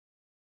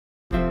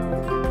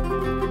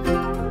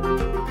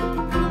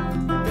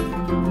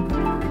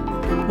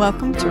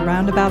Welcome to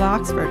Roundabout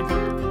Oxford,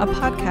 a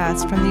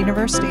podcast from the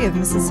University of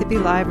Mississippi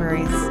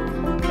Libraries.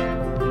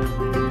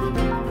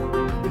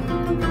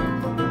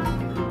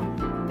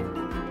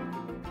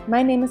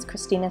 My name is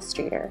Christina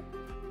Streeter,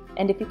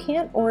 and if you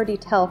can't already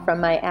tell from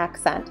my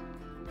accent,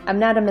 I'm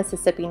not a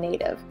Mississippi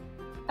native.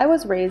 I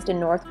was raised in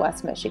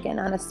Northwest Michigan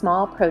on a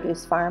small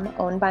produce farm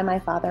owned by my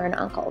father and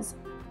uncles.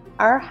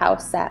 Our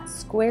house sat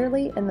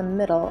squarely in the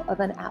middle of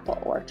an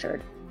apple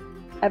orchard.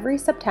 Every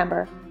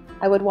September,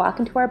 I would walk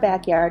into our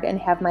backyard and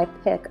have my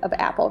pick of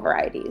apple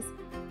varieties.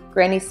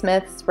 Granny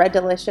Smith's, Red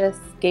Delicious,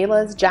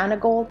 Gala's,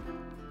 Jonagold.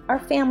 Our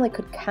family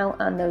could count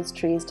on those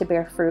trees to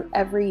bear fruit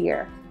every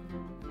year,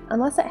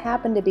 unless it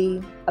happened to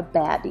be a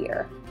bad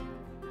year.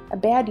 A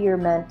bad year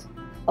meant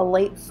a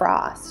late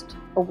frost,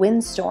 a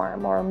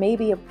windstorm, or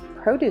maybe a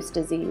produce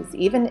disease,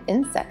 even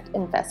insect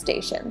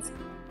infestations.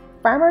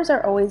 Farmers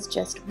are always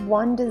just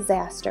one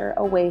disaster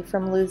away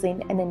from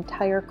losing an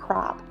entire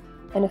crop,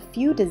 and a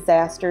few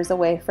disasters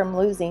away from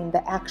losing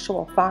the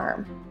actual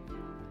farm.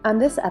 On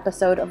this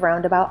episode of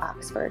Roundabout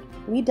Oxford,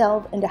 we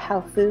delve into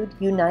how food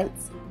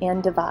unites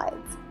and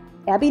divides.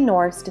 Abbie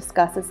Norris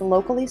discusses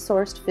locally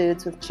sourced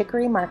foods with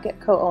Chicory Market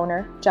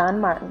co-owner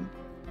John Martin.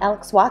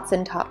 Alex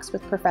Watson talks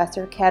with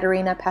Professor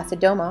Catarina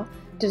Passidomo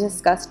to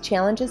discuss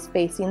challenges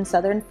facing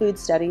Southern food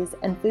studies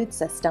and food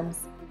systems.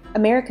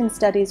 American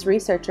Studies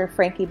researcher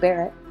Frankie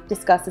Barrett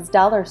discusses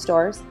dollar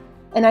stores,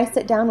 and I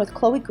sit down with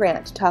Chloe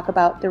Grant to talk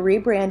about the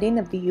rebranding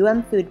of the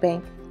UM Food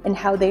Bank and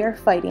how they are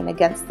fighting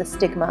against the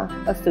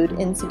stigma of food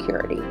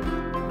insecurity.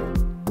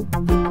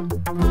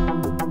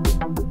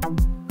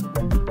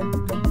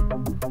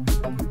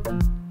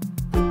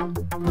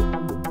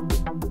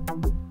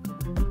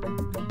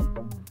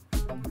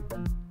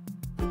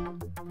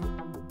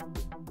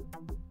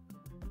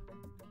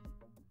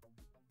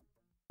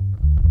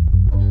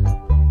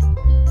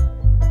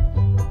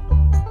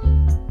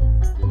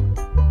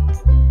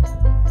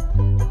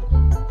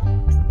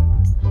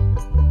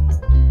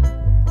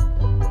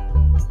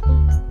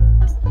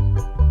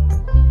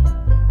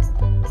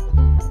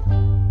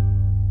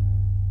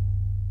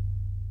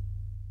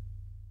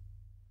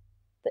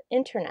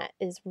 Internet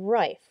is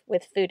rife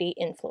with foodie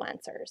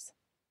influencers.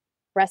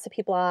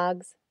 Recipe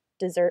blogs,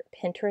 dessert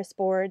Pinterest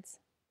boards,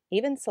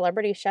 even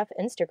celebrity chef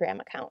Instagram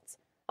accounts.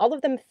 All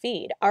of them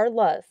feed our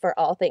love for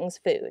all things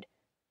food.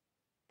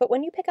 But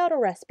when you pick out a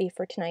recipe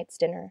for tonight's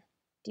dinner,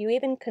 do you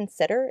even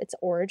consider its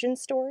origin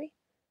story?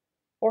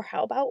 Or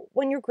how about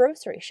when you're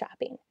grocery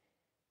shopping?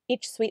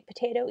 Each sweet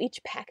potato, each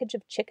package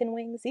of chicken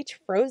wings, each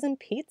frozen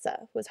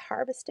pizza was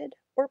harvested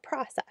or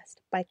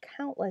processed by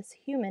countless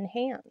human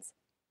hands.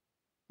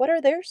 What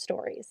are their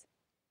stories?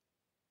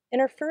 In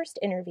our first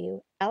interview,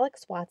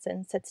 Alex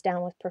Watson sits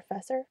down with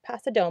Professor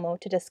Passidomo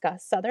to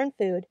discuss Southern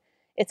food,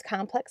 its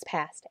complex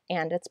past,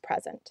 and its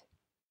present.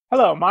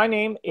 Hello, my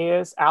name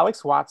is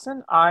Alex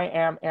Watson. I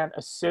am an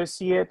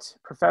associate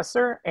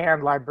professor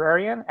and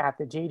librarian at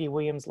the J.D.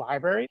 Williams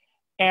Library.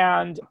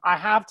 And I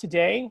have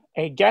today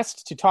a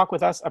guest to talk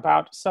with us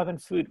about Southern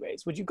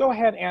foodways. Would you go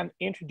ahead and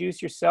introduce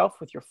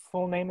yourself with your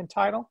full name and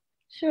title?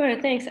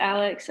 Sure, thanks,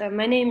 Alex.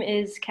 My name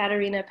is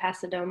Catarina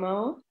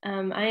Passidomo.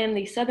 I am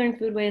the Southern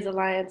Foodways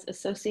Alliance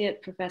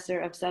Associate Professor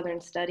of Southern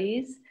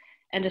Studies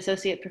and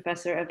Associate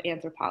Professor of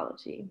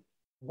Anthropology.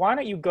 Why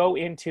don't you go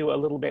into a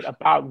little bit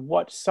about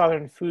what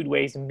Southern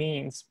Foodways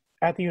means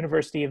at the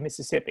University of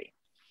Mississippi?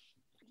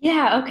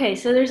 Yeah, okay,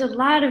 so there's a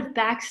lot of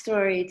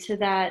backstory to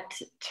that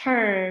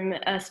term,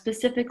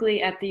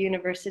 specifically at the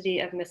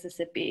University of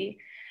Mississippi.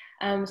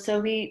 So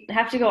we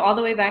have to go all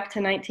the way back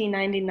to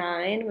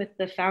 1999 with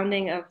the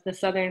founding of the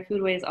Southern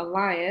Foodways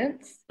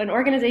Alliance, an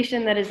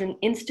organization that is an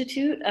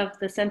institute of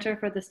the Center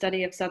for the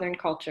Study of Southern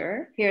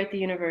Culture here at the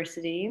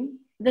university.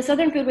 The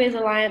Southern Foodways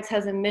Alliance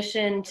has a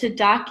mission to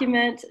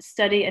document,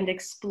 study, and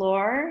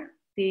explore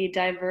the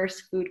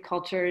diverse food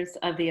cultures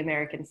of the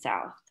American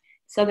South.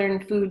 Southern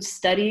food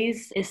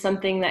studies is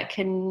something that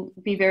can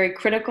be very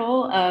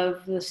critical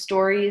of the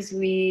stories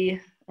we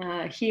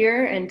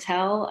hear and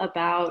tell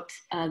about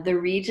the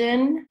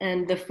region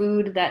and the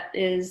food that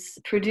is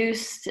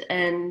produced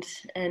and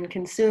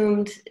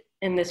consumed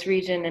in this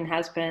region and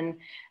has been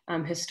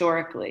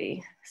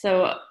historically.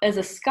 So as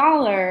a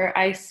scholar,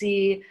 I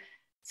see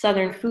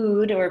Southern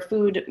food or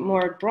food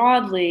more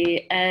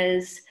broadly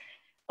as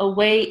a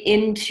way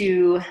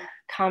into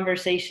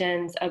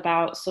conversations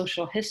about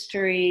social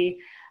history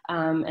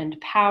and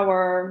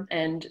power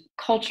and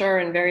culture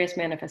and various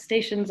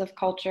manifestations of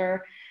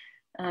culture.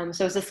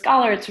 So as a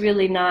scholar, it's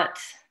really not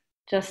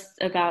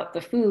just about the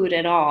food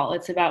at all.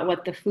 It's about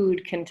what the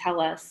food can tell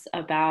us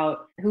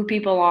about who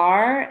people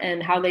are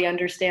and how they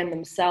understand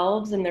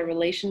themselves and their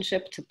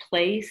relationship to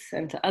place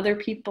and to other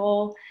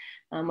people,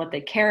 what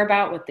they care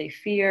about, what they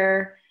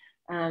fear,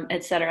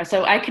 etc.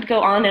 So I could go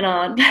on and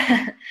on.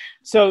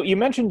 So you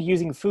mentioned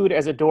using food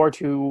as a door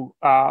to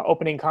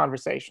opening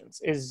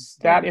conversations. Is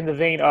that in the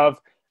vein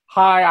of,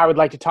 hi, I would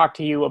like to talk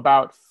to you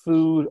about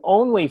food,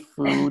 only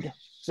food.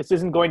 This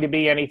isn't going to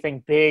be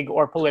anything big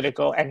or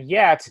political, and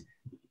yet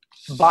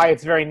by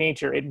its very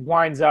nature, it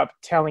winds up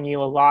telling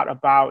you a lot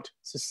about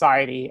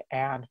society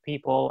and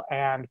people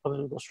and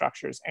political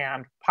structures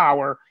and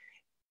power,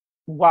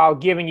 while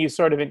giving you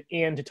sort of an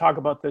in to talk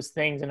about those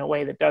things in a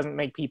way that doesn't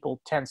make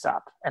people tense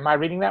up. Am I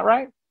reading that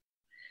right?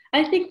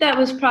 I think that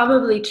was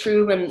probably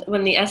true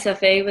when the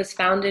SFA was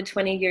founded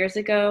 20 years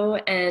ago.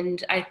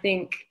 And I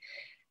think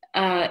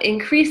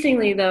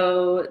increasingly,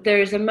 though,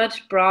 there's a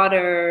much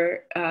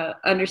broader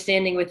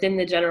understanding within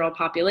the general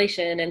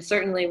population and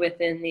certainly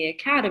within the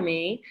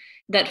academy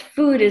that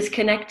food is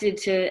connected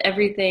to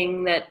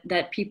everything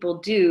that people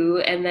do,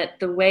 and that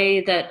the way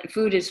that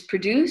food is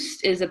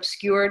produced is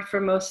obscured for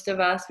most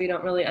of us. We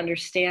don't really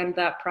understand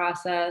that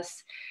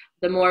process.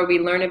 The more we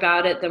learn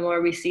about it, the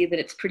more we see that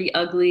it's pretty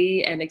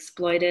ugly and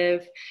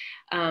exploitive.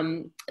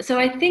 So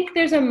I think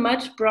there's a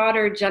much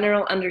broader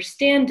general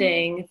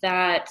understanding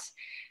that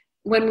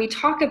when we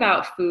talk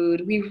about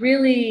food, we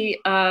really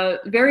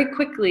very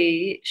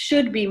quickly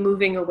should be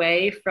moving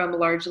away from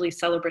largely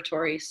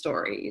celebratory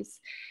stories.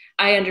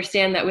 I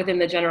understand that within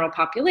the general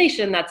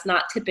population, that's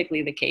not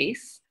typically the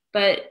case.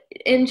 But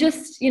in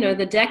just,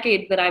 the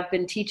decade that I've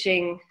been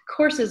teaching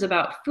courses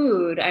about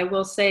food, I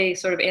will say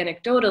sort of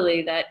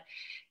anecdotally that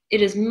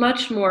it is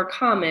much more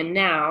common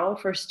now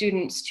for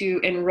students to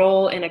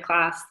enroll in a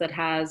class that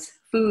has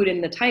food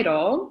in the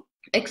title,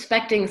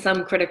 expecting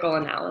some critical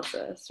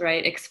analysis,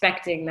 right?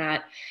 Expecting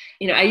that,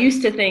 I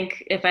used to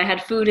think if I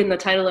had food in the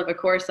title of a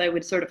course, I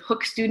would sort of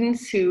hook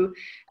students who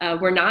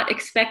were not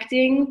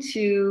expecting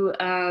to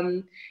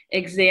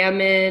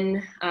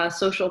examine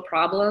social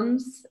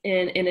problems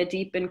in a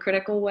deep and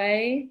critical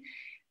way.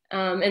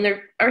 And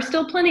there are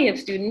still plenty of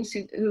students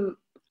who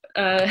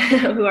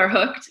are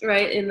hooked,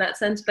 right, in that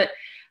sense. But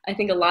I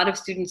think a lot of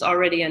students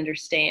already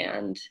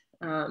understand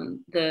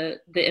the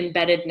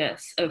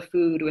embeddedness of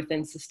food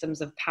within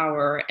systems of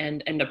power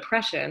and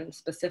oppression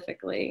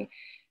specifically.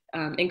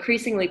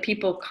 Increasingly,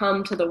 people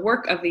come to the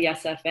work of the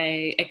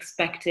SFA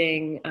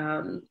expecting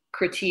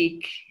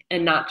critique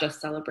and not just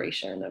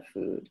celebration of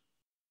food.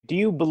 Do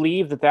you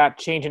believe that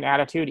change in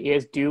attitude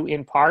is due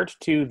in part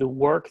to the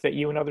work that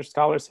you and other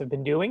scholars have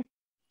been doing?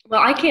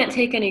 Well, I can't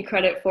take any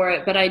credit for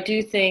it, but I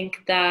do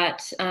think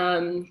that,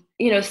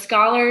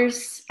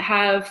 scholars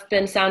have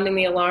been sounding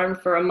the alarm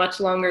for a much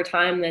longer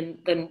time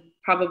than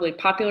probably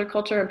popular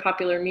culture and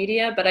popular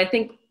media. But I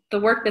think the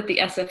work that the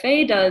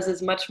SFA does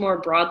is much more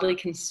broadly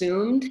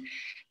consumed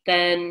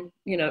than,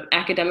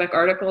 academic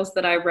articles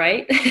that I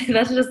write.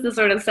 That's just the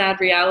sort of sad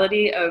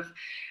reality of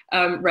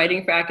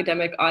writing for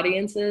academic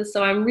audiences.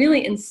 So I'm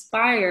really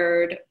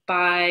inspired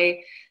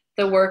by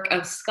the work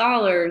of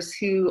scholars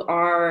who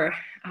are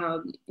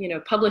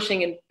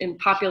publishing in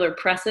popular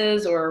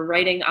presses or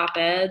writing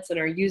op-eds and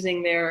are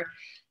using their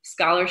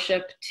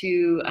scholarship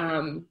to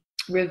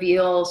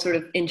reveal sort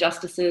of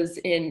injustices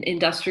in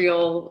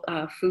industrial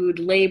food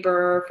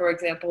labor, for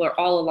example, or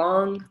all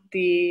along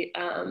the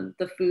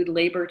food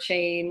labor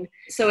chain.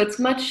 So it's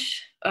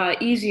much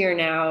easier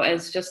now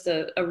as just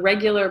a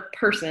regular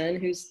person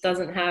who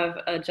doesn't have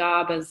a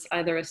job as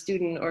either a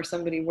student or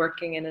somebody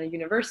working in a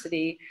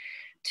university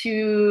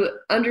to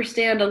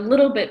understand a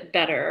little bit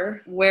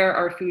better where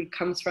our food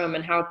comes from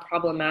and how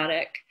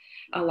problematic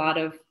a lot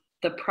of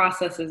the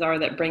processes are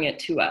that bring it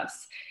to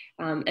us.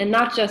 And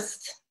not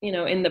just,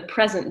 in the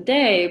present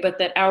day, but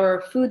that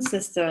our food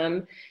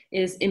system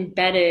is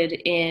embedded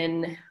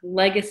in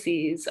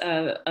legacies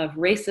of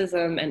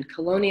racism and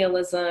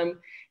colonialism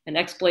and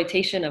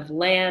exploitation of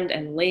land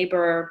and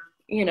labor.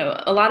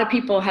 A lot of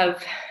people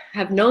have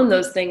known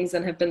those things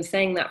and have been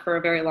saying that for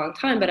a very long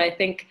time, but I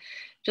think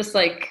just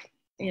like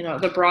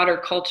the broader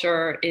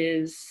culture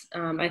is,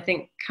 I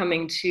think,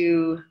 coming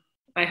to,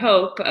 I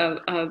hope,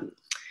 a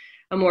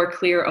more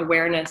clear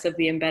awareness of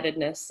the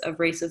embeddedness of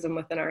racism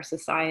within our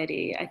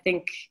society. I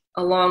think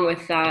along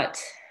with that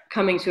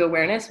coming to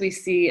awareness, we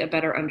see a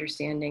better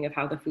understanding of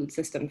how the food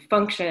system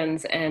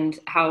functions and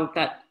how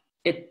that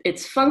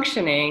its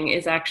functioning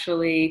is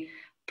actually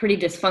pretty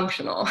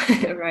dysfunctional,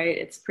 right?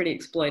 It's pretty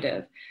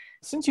exploitive.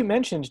 Since you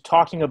mentioned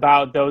talking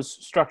about those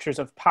structures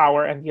of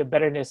power and the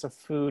embeddedness of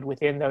food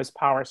within those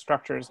power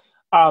structures,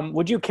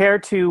 would you care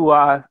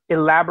to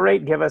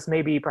elaborate, give us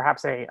maybe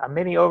perhaps a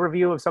mini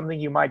overview of something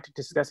you might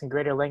discuss in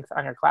greater length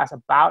on your class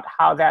about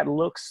how that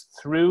looks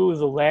through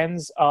the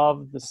lens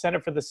of the Center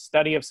for the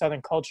Study of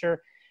Southern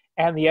Culture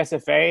and the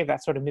SFA,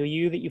 that sort of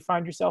milieu that you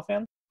find yourself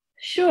in?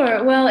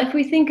 Sure. Well, if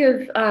we think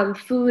of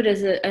food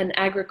as an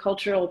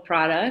agricultural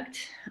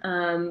product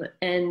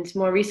and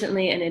more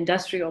recently an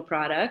industrial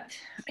product,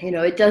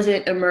 it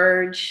doesn't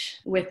emerge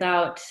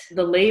without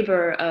the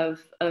labor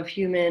of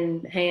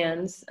human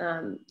hands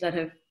that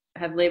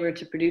have labored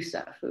to produce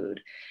that food.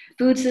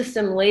 Food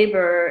system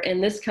labor in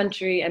this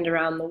country and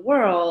around the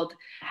world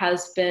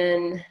has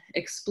been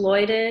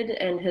exploited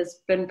and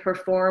has been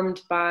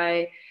performed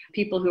by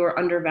people who are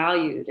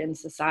undervalued in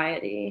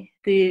society.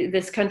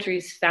 This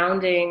country's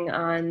founding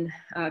on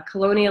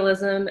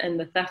colonialism and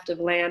the theft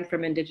of land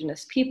from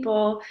indigenous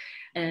people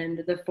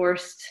and the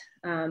forced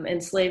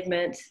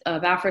enslavement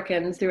of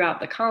Africans throughout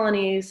the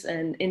colonies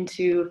and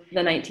into the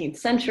 19th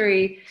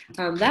century.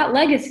 That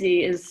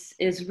legacy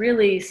is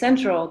really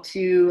central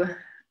to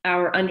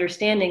our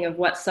understanding of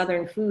what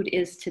Southern food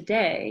is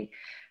today,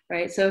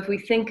 right? So if we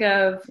think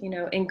of,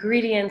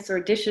 ingredients or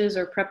dishes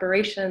or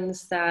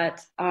preparations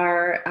that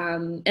are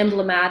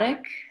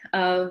emblematic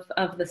of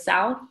the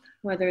South,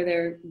 whether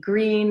they're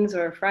greens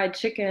or fried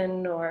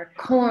chicken or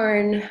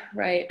corn,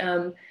 right?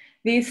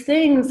 These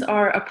things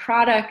are a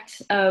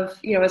product of,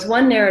 as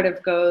one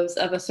narrative goes,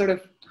 of a sort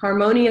of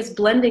harmonious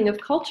blending of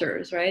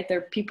cultures, right?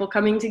 They're people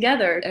coming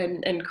together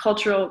and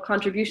cultural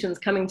contributions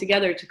coming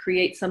together to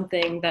create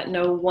something that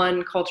no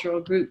one cultural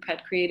group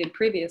had created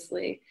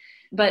previously.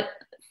 But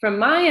from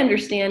my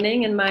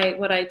understanding and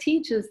what I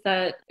teach is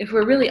that if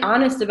we're really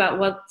honest about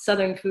what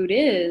Southern food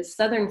is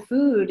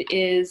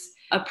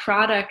a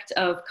product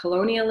of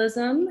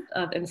colonialism,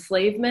 of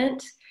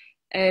enslavement,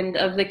 and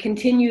of the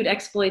continued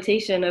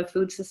exploitation of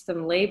food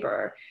system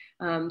labor.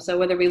 So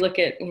whether we look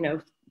at,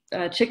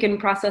 chicken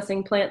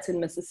processing plants in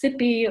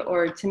Mississippi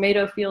or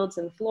tomato fields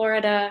in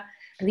Florida,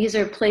 these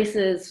are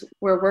places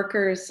where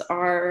workers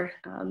are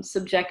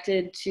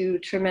subjected to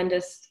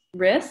tremendous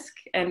risk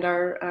and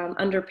are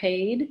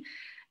underpaid.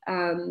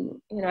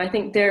 I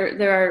think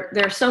there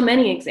are so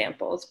many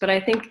examples, but I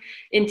think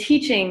in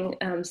teaching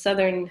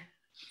Southern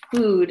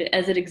food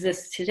as it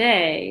exists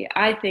today,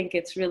 I think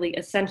it's really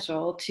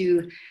essential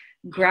to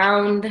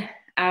ground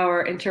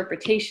our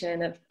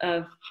interpretation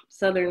of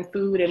Southern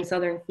food and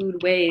Southern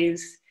food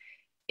ways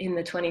in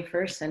the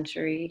 21st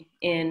century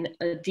in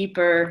a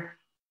deeper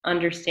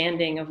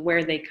understanding of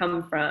where they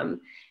come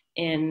from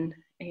in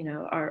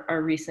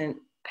our recent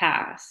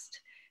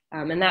past.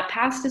 And that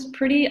past is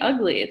pretty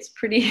ugly. It's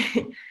pretty,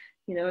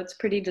 it's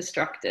pretty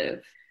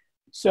destructive.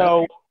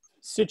 So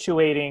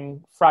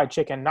situating fried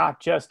chicken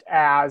not just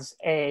as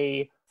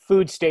a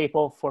food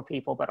staple for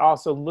people, but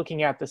also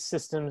looking at the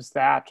systems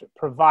that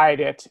provide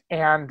it,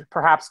 and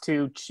perhaps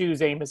to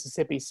choose a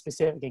Mississippi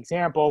specific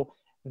example,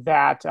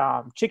 that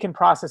chicken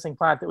processing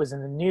plant that was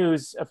in the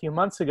news a few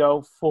months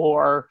ago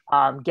for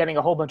getting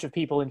a whole bunch of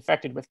people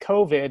infected with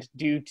COVID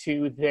due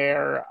to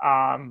their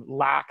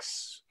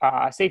lax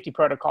safety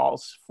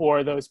protocols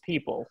for those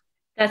people.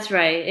 That's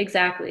right.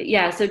 Exactly.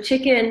 Yeah. So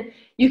chicken,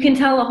 you can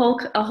tell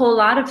a whole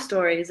lot of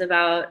stories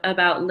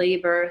about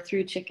labor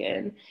through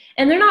chicken,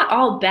 and they're not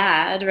all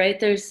bad, right?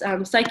 There's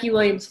Psyche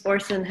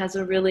Williams-Forson has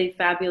a really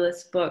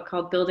fabulous book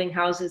called Building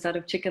Houses Out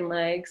of Chicken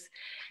Legs.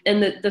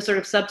 And the sort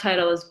of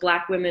subtitle is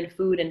Black Women,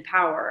 Food, and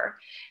Power.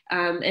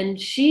 And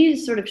she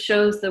sort of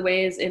shows the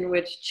ways in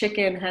which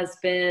chicken has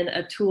been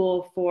a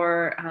tool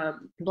for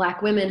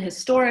Black women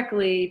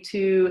historically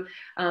to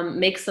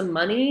make some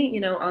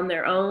money, on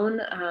their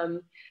own.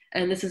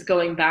 And this is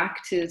going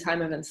back to the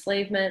time of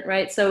enslavement,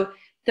 right? So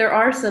there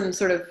are some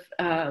sort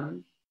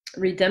of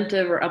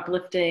redemptive or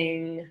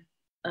uplifting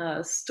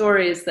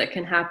stories that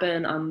can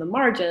happen on the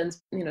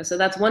margins, so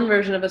that's one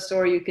version of a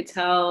story you could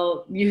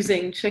tell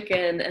using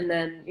chicken. And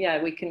then,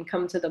 we can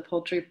come to the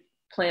poultry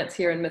plants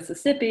here in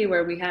Mississippi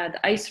where we had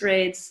ice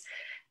raids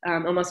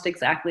almost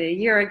exactly a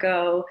year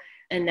ago.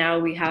 And now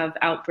we have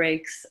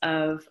outbreaks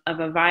of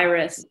a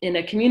virus in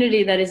a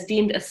community that is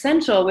deemed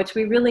essential, which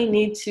we really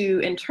need to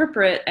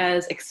interpret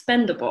as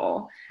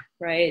expendable,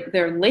 right?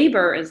 Their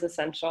labor is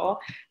essential,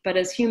 but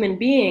as human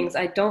beings,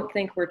 I don't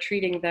think we're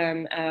treating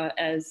them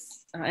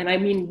as, and I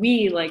mean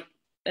we, like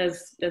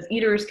as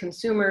eaters,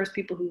 consumers,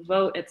 people who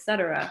vote,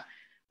 etc.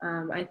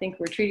 I think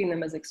we're treating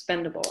them as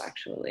expendable,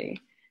 actually.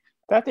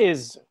 That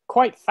is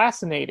quite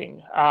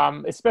fascinating,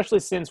 especially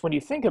since when you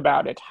think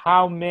about it,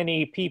 how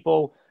many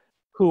people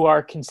who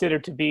are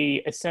considered to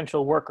be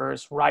essential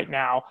workers right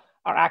now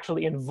are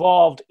actually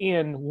involved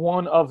in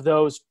one of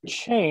those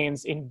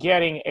chains in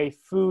getting a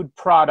food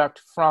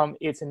product from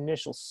its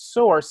initial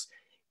source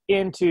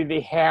into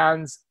the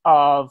hands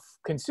of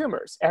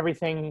consumers.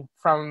 Everything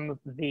from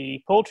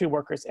the poultry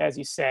workers, as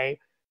you say,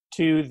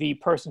 to the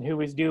person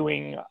who is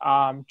doing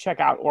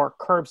checkout or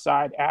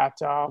curbside at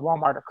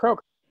Walmart or Kroger.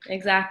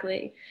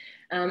 Exactly.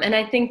 And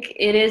I think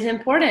it is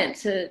important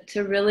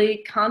to really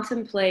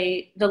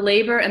contemplate the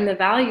labor and the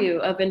value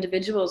of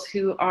individuals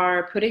who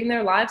are putting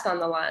their lives on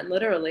the line,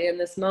 literally in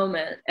this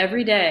moment,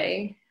 every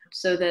day,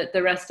 so that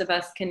the rest of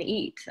us can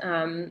eat.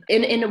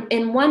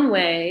 In one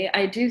way,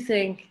 I do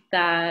think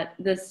that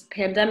this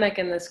pandemic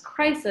and this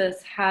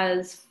crisis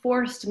has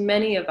forced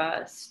many of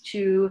us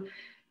to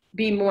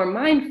be more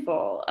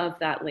mindful of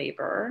that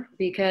labor,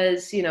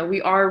 because,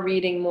 we are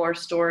reading more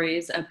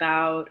stories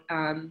about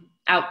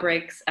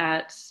outbreaks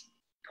at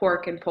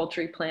pork and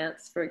poultry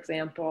plants, for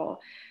example.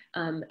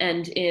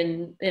 And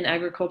in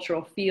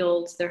agricultural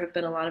fields, there have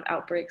been a lot of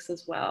outbreaks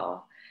as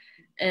well.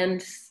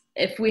 And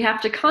if we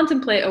have to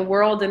contemplate a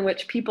world in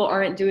which people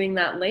aren't doing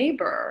that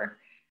labor,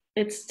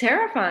 it's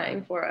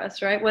terrifying for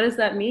us, right? What does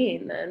that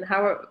mean? And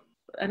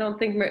I don't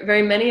think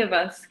very many of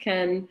us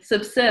can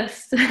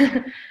subsist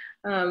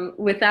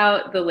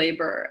without the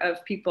labor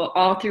of people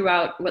all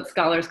throughout what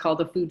scholars call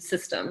the food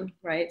system,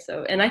 right?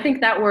 So, and I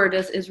think that word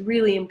is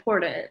really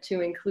important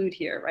to include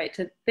here, right?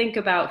 To think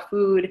about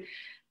food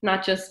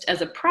not just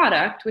as a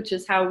product, which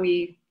is how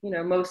we,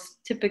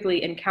 most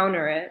typically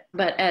encounter it,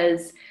 but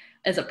as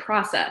a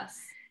process.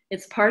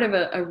 It's part of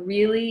a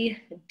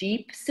really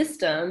deep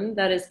system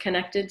that is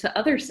connected to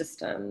other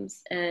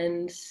systems.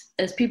 And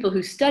as people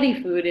who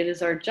study food, it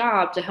is our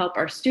job to help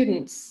our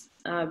students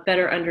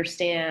better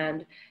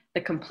understand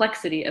the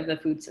complexity of the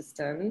food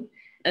system,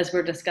 as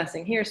we're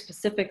discussing here,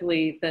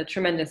 specifically the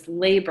tremendous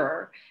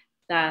labor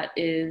that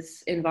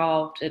is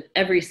involved at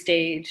every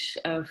stage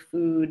of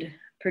food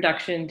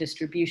production,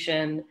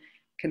 distribution,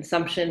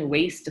 consumption,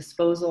 waste,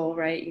 disposal,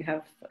 right? You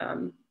have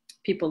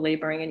people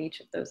laboring in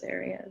each of those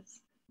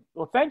areas.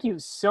 Well, thank you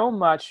so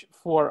much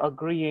for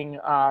agreeing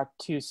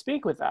to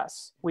speak with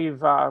us. We've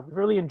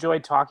really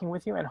enjoyed talking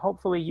with you, and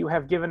hopefully you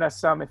have given us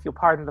some, if you'll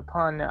pardon the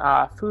pun,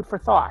 food for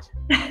thought.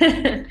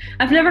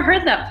 I've never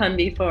heard that pun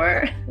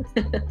before.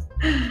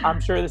 I'm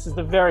sure this is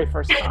the very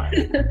first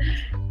time.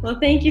 Well,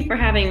 thank you for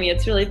having me.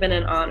 It's really been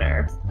an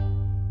honor.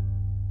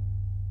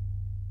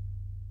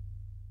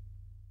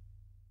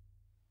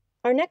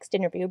 Our next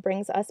interview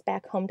brings us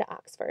back home to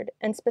Oxford,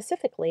 and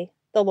specifically,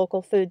 the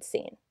local food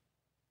scene.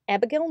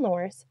 Abigail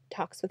Norris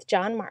talks with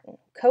John Martin,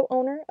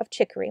 co-owner of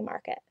Chicory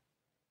Market.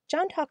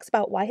 John talks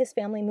about why his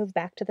family moved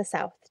back to the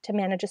South to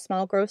manage a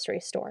small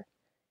grocery store,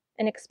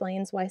 and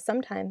explains why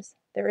sometimes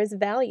there is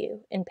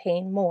value in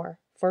paying more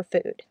for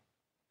food.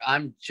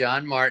 I'm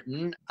John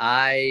Martin.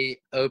 I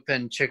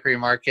opened Chicory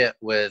Market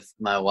with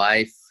my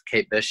wife,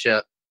 Kate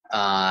Bishop,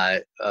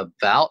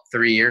 about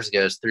 3 years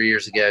ago. It was 3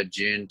 years ago,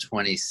 June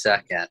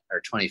 22nd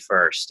or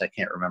 21st. I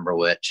can't remember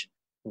which.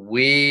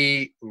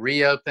 We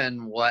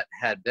reopened what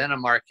had been a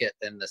market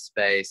in the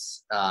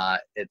space.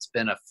 It's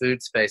been a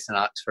food space in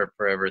Oxford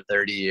for over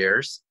 30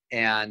 years.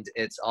 And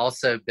it's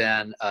also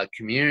been a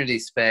community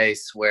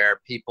space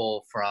where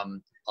people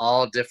from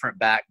all different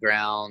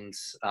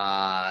backgrounds,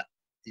 the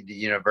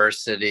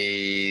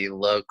university,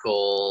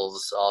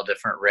 locals, all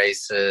different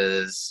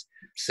races,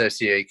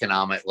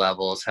 socioeconomic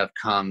levels have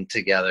come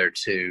together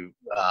to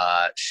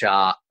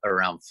shop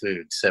around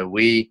food. So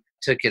we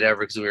took it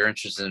over because we were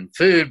interested in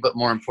food, but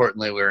more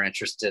importantly, we were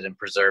interested in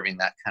preserving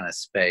that kind of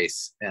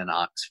space in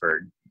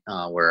Oxford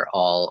where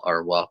all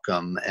are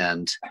welcome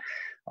and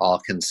all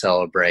can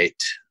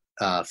celebrate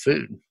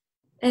food.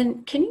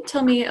 And can you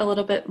tell me a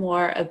little bit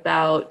more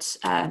about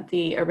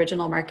the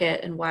original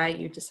market and why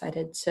you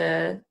decided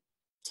to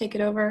take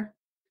it over?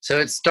 So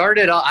it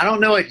started, I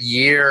don't know what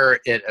year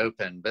it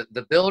opened, but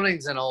the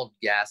building's an old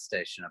gas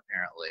station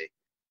apparently.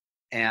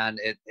 And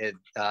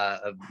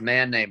a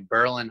man named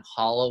Berlin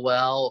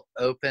Hollowell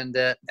opened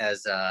it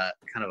as a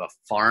kind of a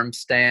farm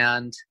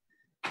stand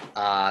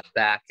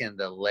back in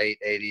the late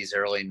 80s,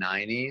 early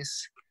 90s.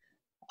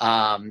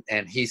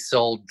 And he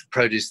sold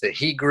produce that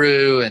he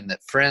grew and that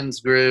friends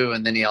grew.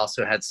 And then he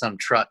also had some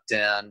trucked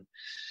in.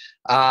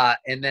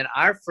 And then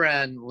our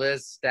friend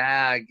Liz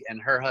Stagg and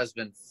her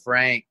husband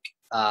Frank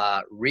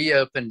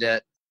reopened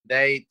it.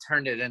 They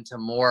turned it into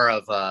more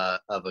of a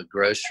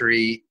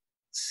grocery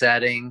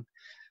setting.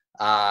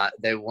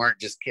 They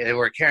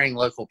were carrying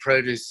local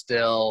produce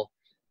still,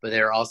 but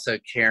they were also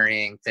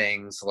carrying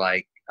things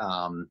like,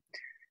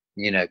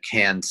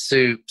 canned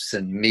soups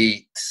and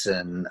meats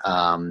and,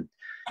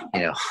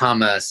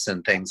 hummus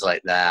and things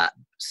like that,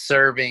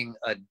 serving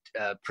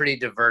a pretty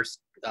diverse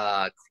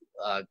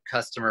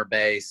customer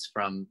base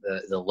from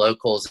the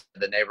locals.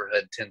 The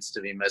neighborhood tends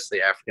to be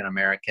mostly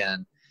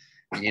African-American,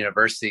 the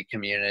university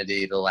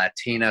community, the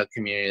Latino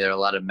community. There are a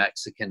lot of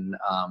Mexican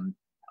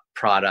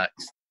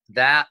products.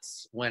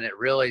 That's when it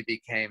really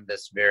became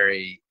this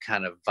very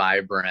kind of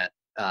vibrant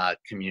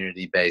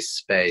community-based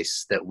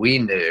space that we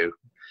knew.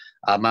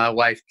 My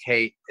wife,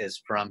 Kate,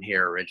 is from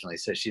here originally,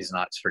 so she's an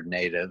Oxford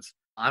native.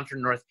 I'm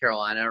from North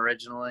Carolina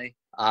originally,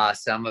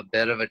 so I'm a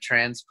bit of a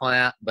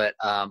transplant, but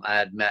I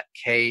had met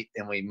Kate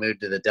and we moved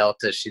to the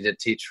Delta. She did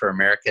Teach for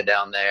America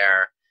down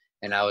there,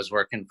 and I was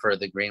working for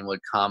the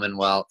Greenwood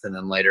Commonwealth and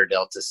then later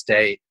Delta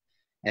State.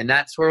 And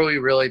that's where we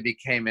really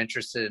became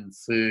interested in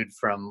food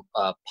from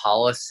a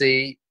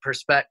policy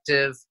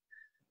perspective.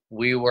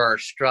 We were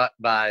struck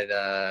by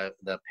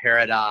the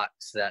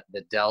paradox that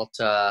the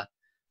Delta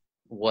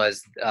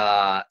was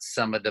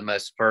some of the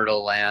most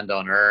fertile land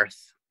on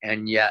earth,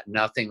 and yet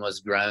nothing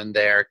was grown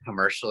there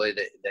commercially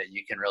that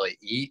you can really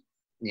eat.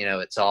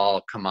 It's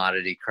all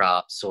commodity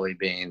crops,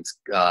 soybeans,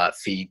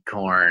 feed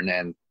corn,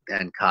 and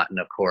cotton,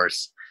 of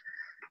course.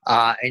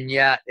 And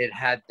yet it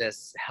had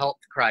this health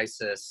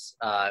crisis.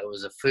 It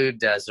was a food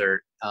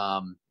desert.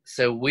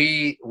 So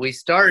we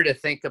started to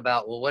think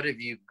about, well, what if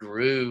you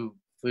grew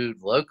food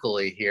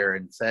locally here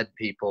and fed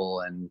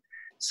people and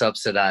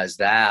subsidized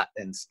that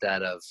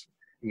instead of,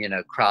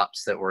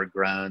 crops that were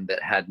grown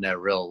that had no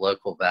real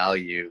local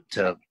value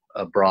to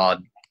a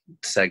broad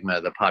segment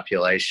of the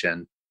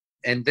population.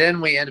 And then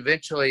we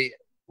eventually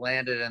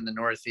landed in the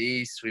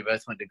Northeast. We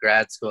both went to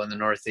grad school in the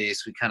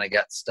Northeast. We kind of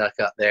got stuck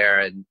up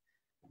there in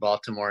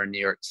Baltimore and New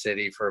York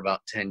City for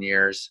about 10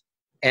 years.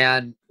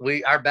 And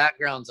our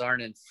backgrounds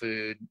aren't in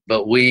food,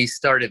 but we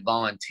started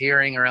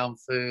volunteering around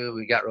food.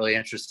 We got really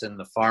interested in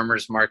the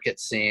farmers market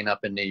scene up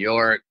in New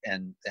York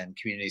and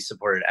community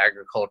supported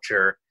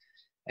agriculture.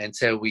 And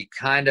so we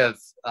kind of,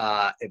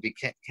 it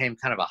became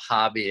kind of a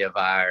hobby of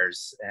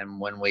ours. And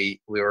when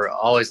we were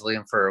always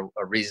looking for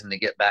a reason to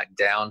get back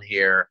down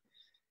here,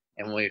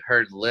 and we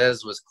heard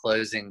Liz was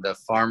closing the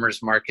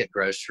farmers market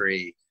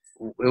grocery,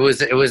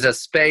 it was a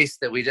space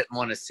that we didn't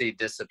want to see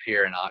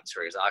disappear in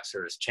Oxford, because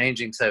Oxford is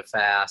changing so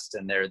fast,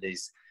 and there are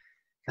these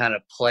kind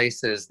of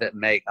places that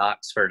make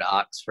Oxford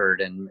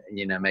and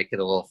make it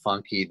a little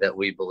funky that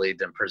we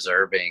believed in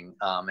preserving.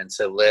 And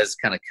so Liz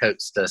kind of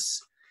coaxed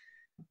us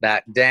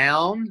back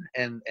down,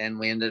 and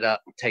we ended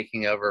up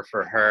taking over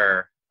for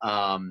her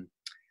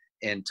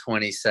in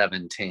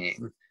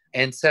 2017.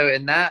 And so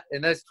in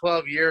those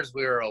 12 years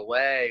we were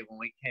away, when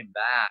we came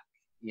back,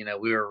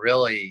 we were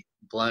really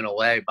blown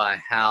away by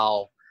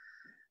how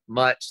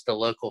much the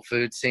local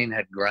food scene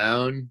had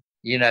grown.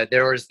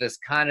 There was this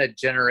kind of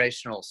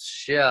generational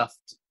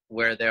shift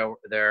where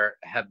there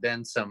have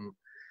been some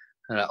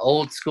kind of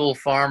old school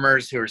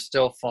farmers who are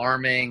still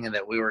farming, and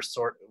that we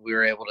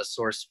were able to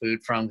source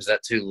food from, because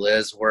that's who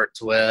Liz worked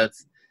with.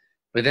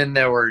 But then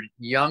there were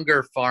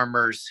younger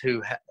farmers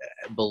who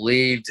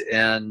believed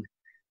in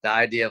the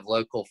idea of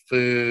local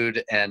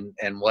food and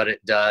what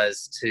it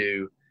does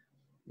to,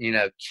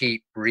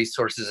 keep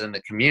resources in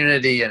the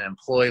community and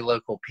employ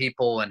local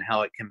people, and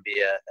how it can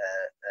be a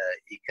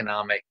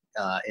economic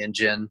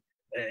engine.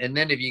 And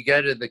then if you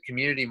go to the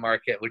community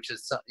market, which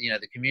is,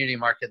 the community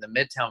market, the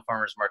Midtown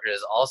Farmers Market,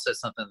 is also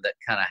something that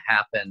kind of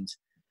happened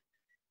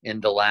in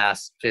the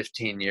last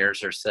 15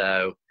 years or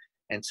so.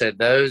 And so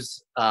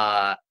those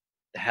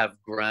have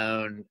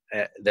grown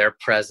their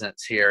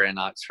presence here in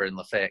Oxford and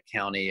Lafayette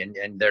County.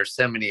 And there's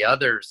so many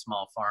other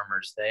small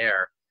farmers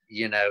there.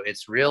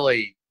 It's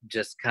really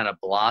just kind of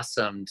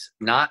blossomed,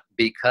 not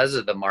because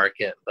of the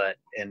market, but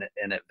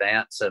in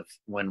advance of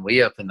when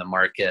we opened the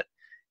market.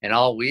 And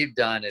all we've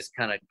done is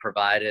kind of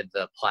provided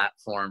the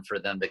platform for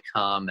them to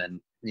come and,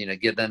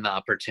 give them the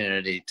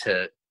opportunity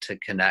to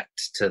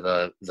connect to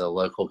the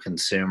local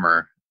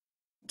consumer.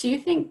 Do you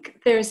think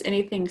there's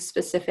anything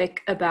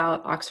specific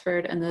about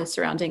Oxford and the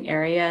surrounding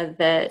area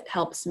that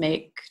helps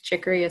make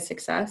Chicory a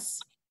success?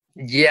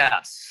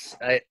 Yes.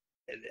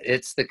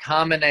 It's the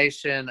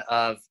combination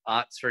of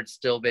Oxford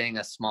still being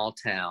a small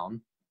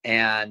town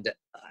and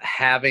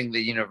having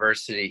the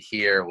university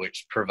here,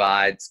 which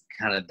provides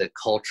kind of the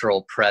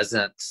cultural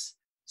presence.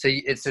 So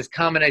it's this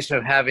combination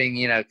of having,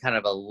 kind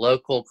of a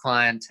local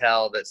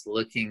clientele that's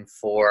looking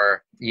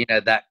for,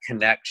 that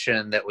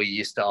connection that we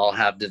used to all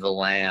have to the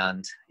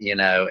land,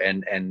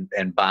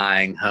 and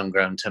buying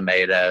homegrown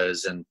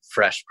tomatoes and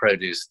fresh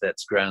produce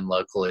that's grown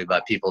locally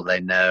by people they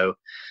know.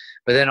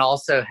 But then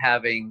also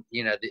having,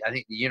 I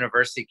think the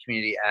university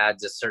community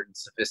adds a certain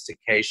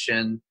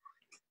sophistication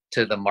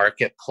to the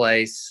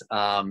marketplace.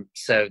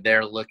 So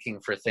they're looking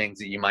for things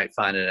that you might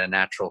find at a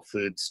natural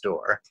food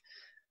store.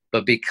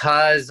 But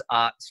because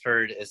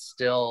Oxford is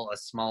still a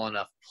small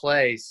enough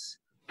place,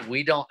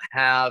 we don't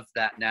have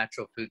that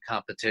natural food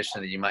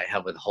competition that you might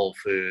have with Whole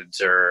Foods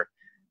or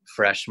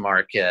Fresh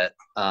Market.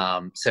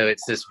 So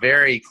it's this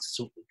very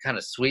kind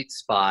of sweet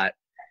spot.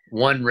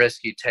 One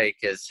risk you take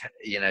is,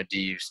 do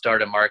you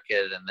start a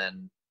market and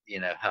then,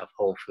 have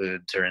Whole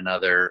Foods or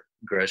another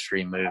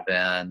grocery move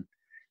in,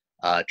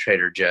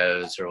 Trader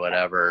Joe's or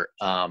whatever.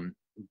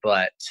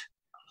 But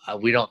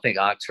we don't think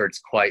Oxford's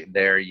quite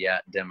there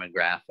yet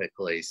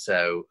demographically.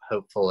 So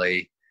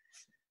hopefully,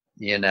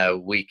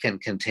 we can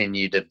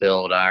continue to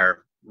build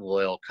our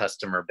loyal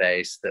customer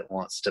base that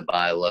wants to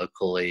buy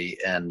locally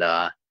and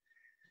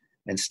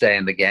stay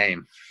in the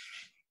game.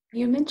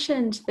 You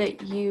mentioned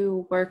that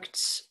you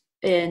worked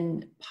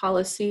in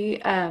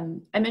policy.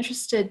 I'm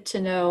interested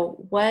to know,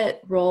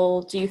 what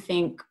role do you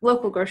think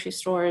local grocery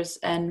stores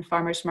and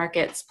farmers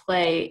markets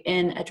play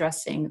in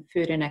addressing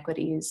food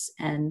inequities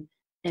and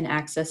in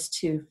access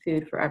to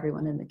food for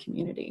everyone in the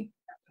community?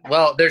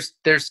 Well,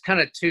 there's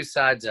kind of two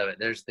sides of it.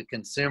 There's the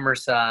consumer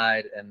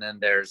side, and then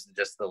there's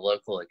just the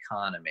local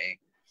economy.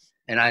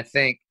 And I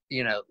think,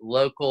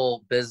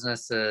 local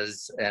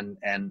businesses and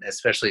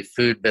especially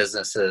food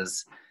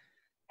businesses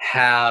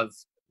have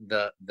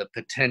the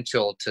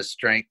potential to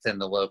strengthen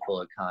the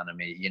local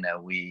economy.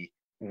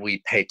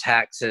 We pay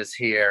taxes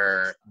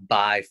here,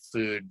 buy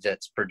food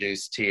that's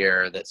produced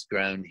here, that's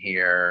grown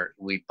here.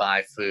 We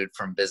buy food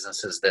from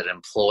businesses that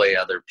employ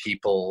other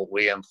people.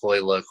 We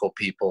employ local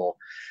people.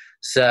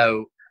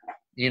 So,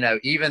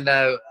 even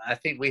though I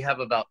think we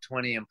have about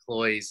 20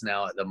 employees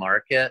now at the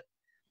market,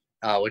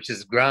 which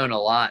has grown a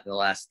lot in the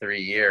last 3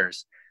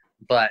 years.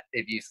 But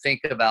if you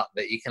think about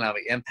the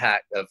economic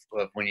impact of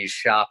when you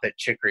shop at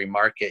Chicory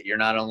Market, you're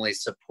not only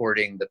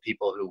supporting the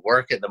people who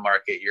work at the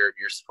market, you're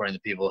supporting the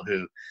people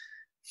who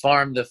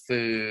farm the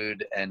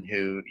food and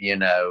who,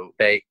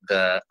 bake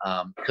the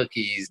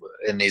cookies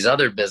in these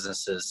other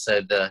businesses.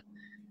 So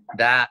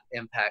that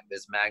impact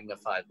is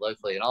magnified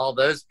locally. And all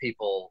those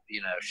people,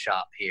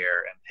 shop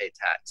here and pay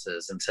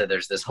taxes. And so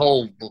there's this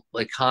whole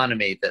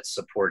economy that's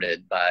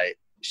supported by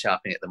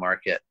shopping at the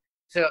market.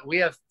 So we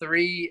have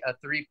a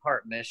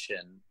three-part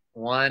mission.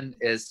 One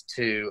is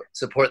to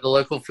support the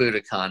local food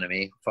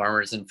economy,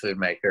 farmers and food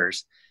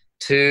makers.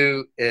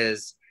 Two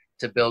is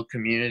to build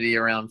community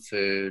around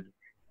food.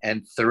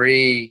 And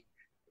 3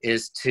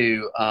 is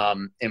to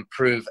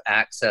improve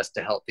access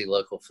to healthy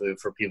local food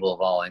for people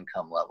of all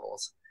income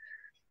levels.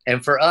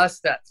 And for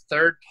us, that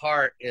third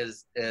part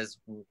is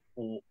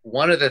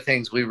one of the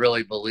things we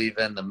really believe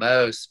in the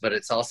most, but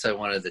it's also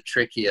one of the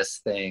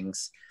trickiest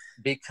things,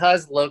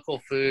 because local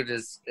food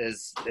is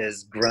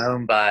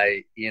grown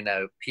by,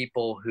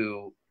 people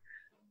who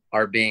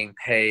are being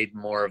paid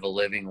more of a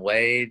living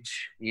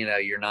wage.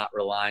 You're not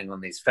relying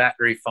on these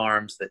factory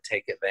farms that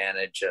take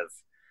advantage of,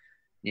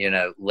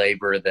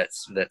 labor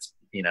that's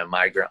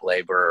migrant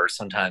labor, or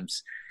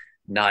sometimes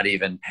not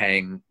even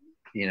paying,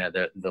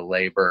 the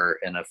labor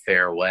in a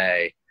fair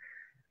way.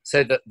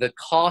 So the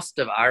cost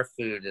of our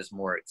food is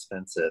more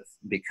expensive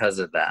because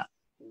of that.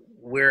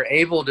 We're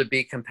able to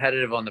be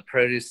competitive on the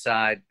produce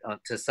side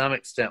to some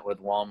extent with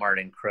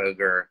Walmart and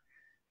Kroger,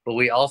 but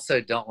we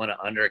also don't want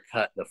to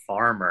undercut the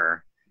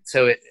farmer.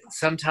 So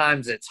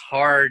sometimes it's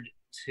hard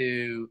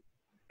to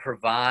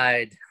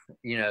provide,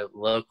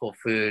 local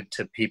food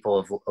to people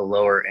of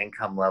lower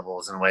income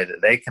levels in a way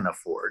that they can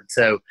afford.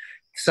 So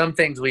some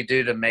things we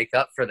do to make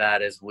up for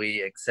that is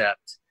we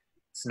accept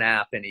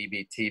SNAP and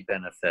EBT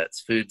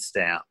benefits, food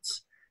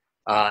stamps.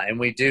 And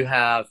we do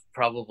have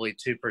probably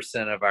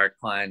 2% of our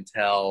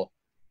clientele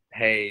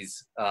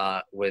pays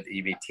with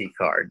EBT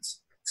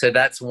cards. So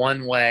that's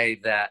one way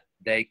that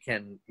they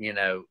can,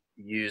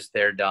 use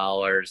their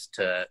dollars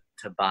to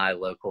buy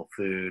local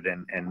food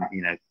and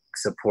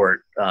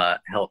support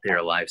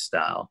healthier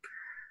lifestyle.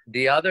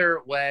 The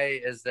other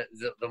way is that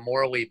the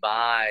more we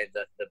buy,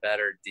 the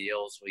better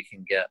deals we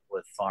can get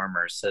with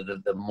farmers. So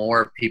the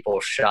more people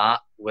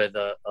shop with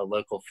a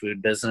local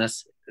food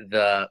business,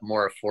 the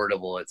more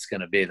affordable it's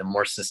going to be, the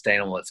more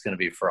sustainable it's going to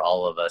be for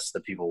all of us,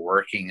 the people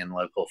working in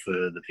local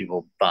food, the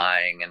people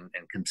buying and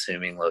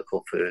consuming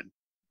local food.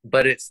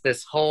 But it's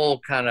this whole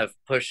kind of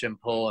push and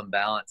pull and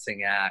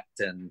balancing act.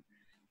 And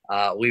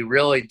we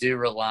really do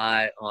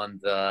rely on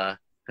the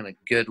kind of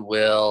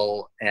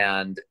goodwill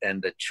and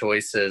the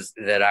choices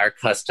that our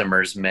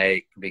customers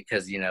make,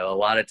 because, a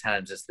lot of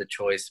times it's the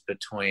choice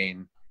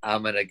between,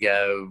 I'm going to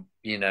go,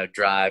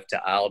 drive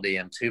to Aldi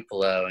in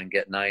Tupelo and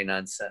get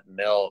 99-cent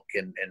milk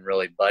and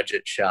really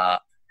budget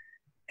shop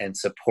and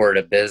support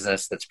a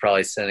business that's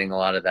probably sending a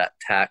lot of that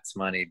tax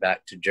money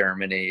back to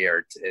Germany,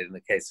 or in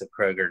the case of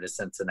Kroger, to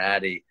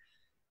Cincinnati.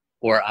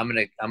 Or I'm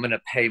going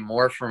to pay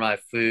more for my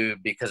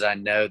food because I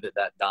know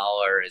that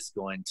dollar is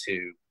going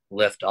to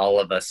lift all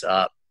of us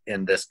up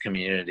in this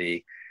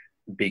community,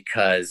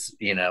 because,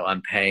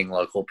 I'm paying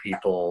local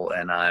people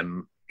and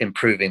I'm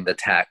improving the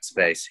tax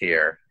base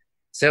here.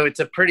 So it's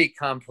a pretty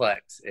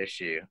complex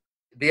issue.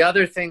 The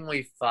other thing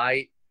we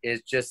fight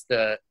is just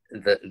the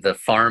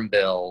farm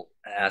bill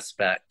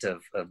aspect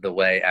of the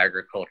way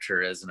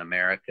agriculture is in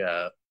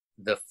America.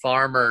 The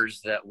farmers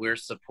that we're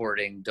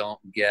supporting don't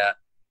get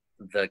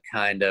the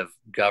kind of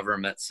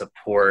government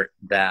support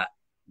that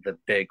the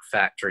big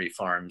factory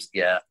farms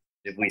get.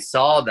 If we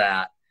saw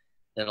that,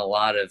 then a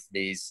lot of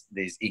these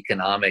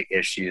economic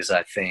issues,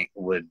 I think,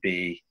 would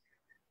be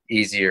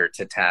easier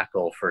to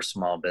tackle for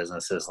small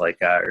businesses like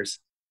ours.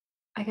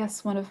 I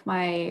guess one of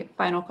my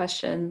final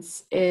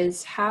questions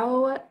is,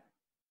 how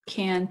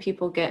can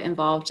people get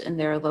involved in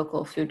their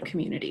local food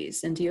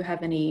communities? And do you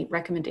have any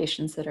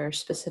recommendations that are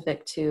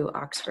specific to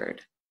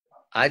Oxford?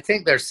 I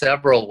think there's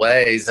several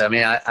ways. I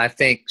mean, I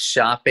think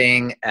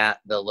shopping at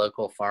the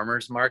local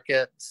farmers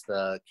markets,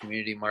 the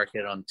community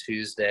market on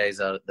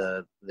Tuesdays out at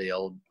the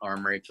old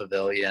Armory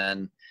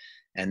Pavilion,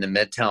 and the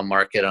Midtown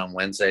Market on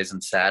Wednesdays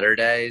and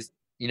Saturdays.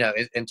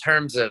 In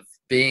terms of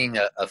being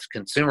a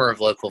consumer of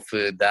local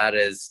food, that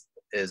is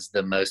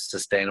the most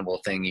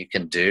sustainable thing you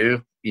can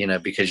do,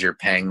 because you're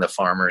paying the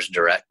farmers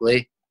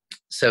directly.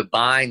 So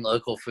buying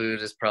local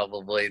food is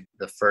probably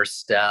the first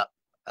step.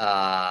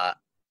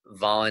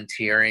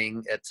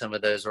 Volunteering at some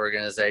of those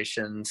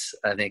organizations,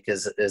 I think,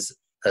 is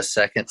a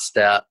second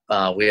step.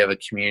 We have a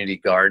community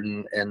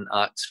garden in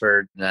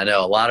Oxford, and I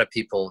know a lot of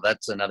people,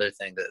 that's another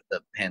thing that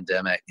the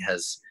pandemic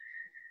has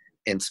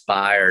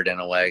inspired in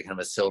a way, kind of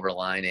a silver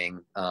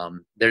lining.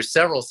 There's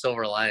several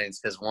silver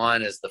linings, because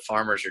one is the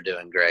farmers are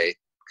doing great,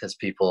 because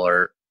people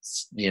are,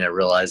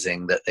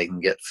 realizing that they can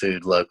get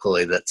food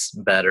locally that's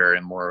better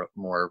and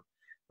more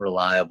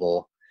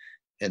reliable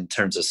in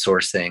terms of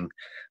sourcing.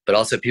 But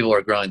also people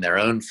are growing their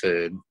own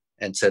food,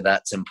 and so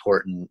that's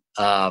important.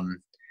 I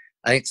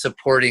think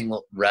supporting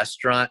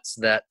restaurants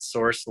that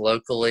source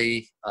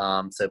locally,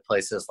 so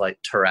places like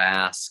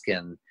Tarrasque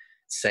and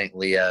St.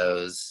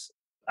 Leo's.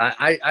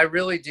 I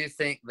really do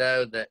think,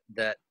 though,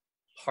 that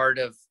part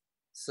of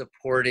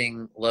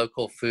supporting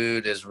local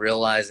food is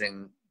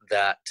realizing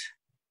that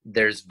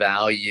there's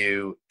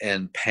value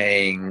in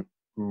paying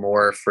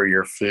more for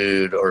your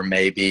food, or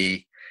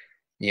maybe,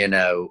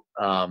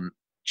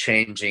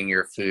 changing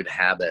your food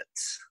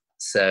habits.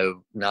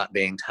 So not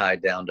being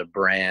tied down to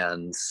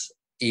brands,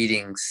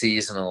 eating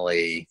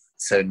seasonally,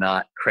 so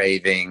not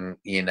craving,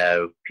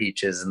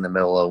 peaches in the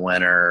middle of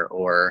winter,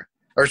 or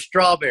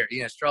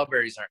strawberry.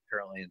 Strawberries aren't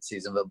currently in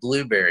season, but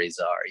blueberries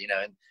are,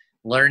 and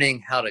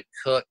learning how to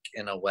cook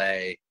in a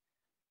way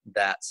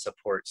that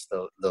supports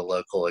the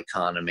local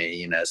economy,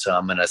 you know. So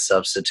I'm going to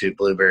substitute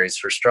blueberries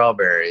for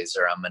strawberries,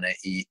 or I'm going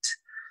to eat,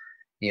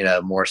 you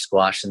know, more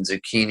squash and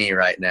zucchini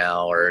right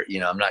now, or, you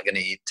know, I'm not going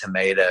to eat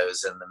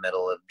tomatoes in the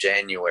middle of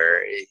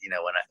January, you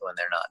know, when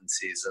they're not in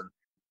season.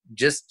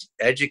 Just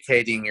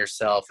educating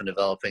yourself and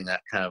developing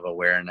that kind of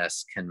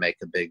awareness can make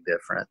a big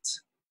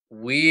difference.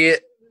 We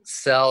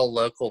sell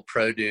local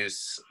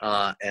produce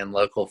and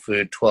local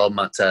food 12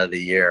 months out of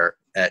the year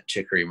at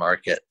Chicory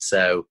Market.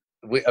 So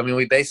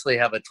we basically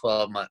have a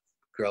 12-month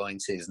growing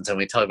season. So when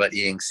we talk about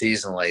eating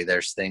seasonally,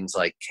 there's things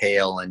like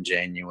kale in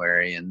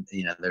January, and,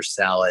 you know, there's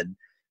salad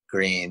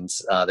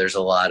greens. There's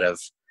a lot of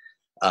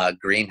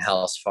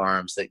greenhouse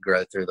farms that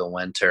grow through the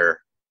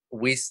winter.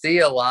 We see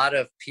a lot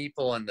of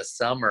people in the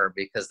summer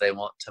because they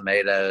want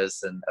tomatoes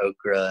and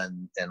okra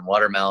and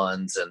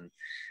watermelons,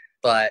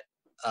 but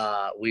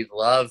we'd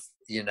love,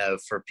 you know,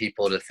 for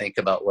people to think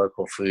about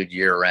local food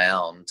year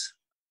round.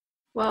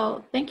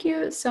 Well, thank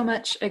you so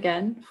much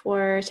again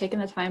for taking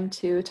the time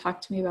to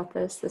talk to me about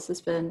this. This has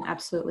been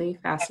absolutely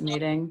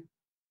fascinating.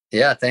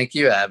 Yeah, thank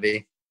you,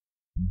 Abbie.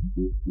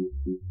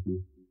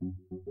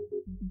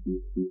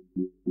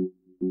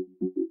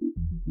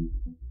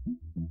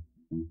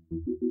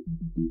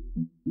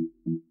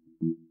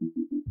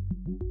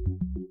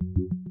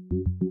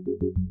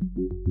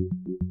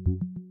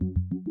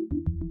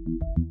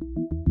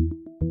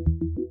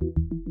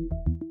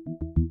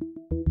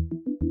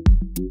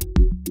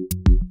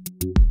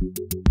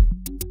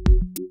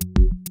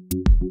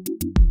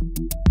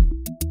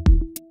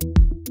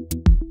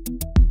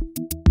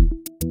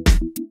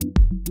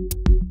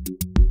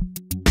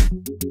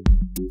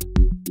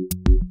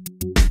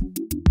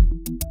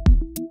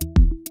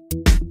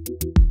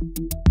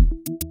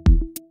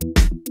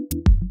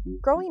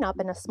 Growing up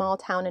in a small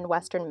town in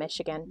western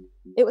Michigan,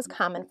 it was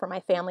common for my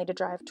family to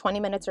drive 20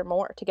 minutes or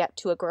more to get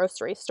to a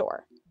grocery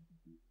store.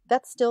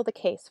 That's still the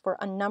case for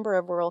a number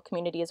of rural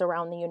communities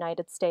around the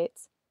United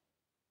States.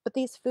 But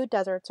these food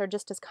deserts are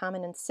just as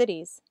common in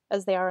cities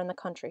as they are in the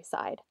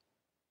countryside.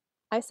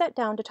 I sat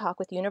down to talk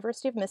with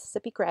University of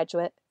Mississippi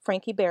graduate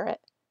Frankie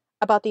Barrett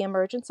about the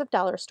emergence of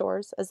dollar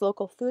stores as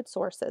local food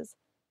sources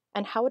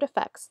and how it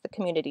affects the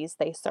communities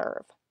they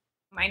serve.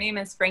 My name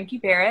is Frankie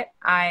Barrett.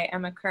 I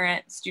am a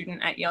current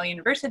student at Yale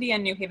University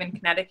in New Haven,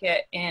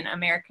 Connecticut in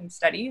American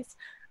Studies.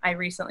 I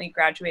recently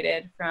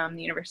graduated from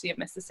the University of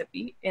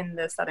Mississippi in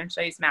the Southern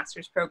Studies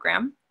Master's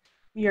program.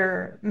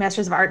 Your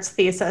Master's of Arts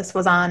thesis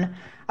was on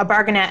A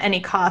Bargain at Any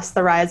Cost,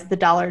 the Rise of the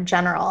Dollar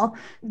General.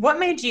 What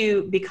made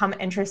you become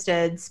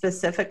interested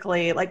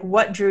specifically, like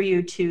what drew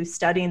you to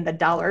studying the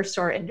dollar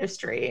store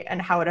industry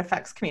and how it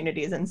affects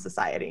communities and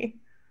society?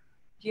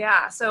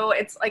 Yeah, so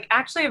it's like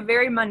actually a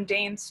very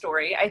mundane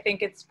story. I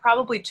think it's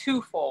probably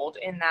twofold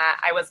in that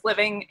I was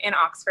living in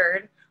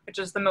Oxford, which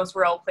is the most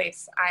rural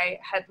place I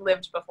had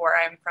lived before.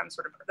 I'm from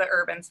sort of the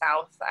urban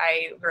South.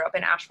 I grew up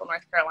in Asheville,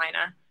 North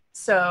Carolina.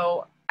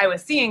 So I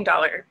was seeing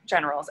Dollar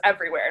Generals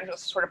everywhere and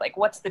just sort of like,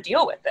 what's the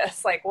deal with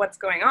this? Like, what's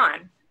going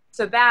on?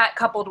 So that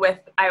coupled with,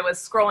 I was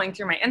scrolling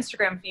through my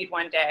Instagram feed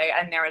one day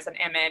and there was an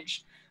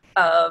image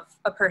of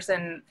a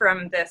person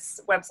from this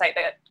website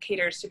that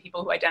caters to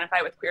people who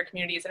identify with queer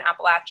communities in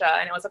Appalachia.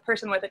 And it was a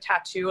person with a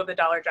tattoo of the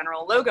Dollar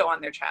General logo on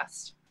their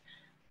chest.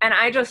 And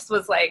I just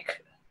was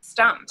like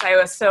stumped. I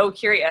was so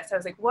curious. I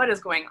was like, what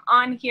is going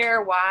on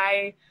here?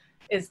 Why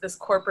is this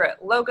corporate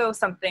logo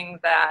something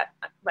that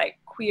like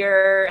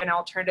queer and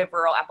alternative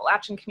rural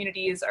Appalachian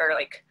communities are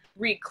like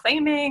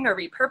reclaiming or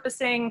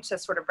repurposing to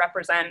sort of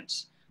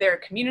represent their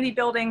community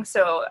building?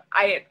 So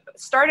I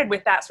started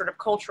with that sort of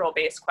cultural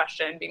based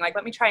question, being like,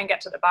 let me try and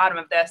get to the bottom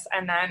of this.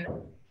 And then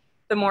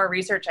the more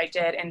research I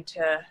did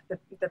into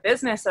the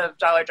business of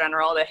Dollar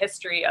General, the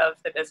history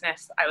of the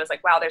business, I was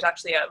like, wow, there's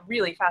actually a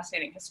really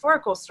fascinating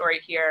historical story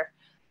here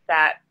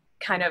that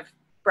kind of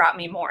brought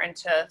me more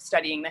into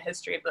studying the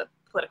history of the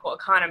political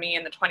economy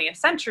in the 20th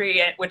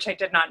century, which I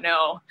did not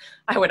know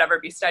I would ever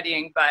be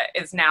studying, but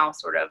is now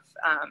sort of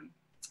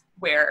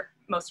where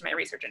most of my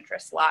research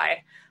interests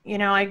lie. You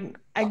know,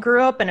 I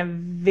grew up in a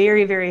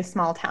very, very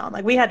small town.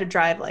 Like we had to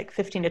drive like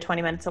 15 to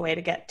 20 minutes away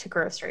to get to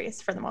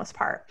groceries for the most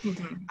part.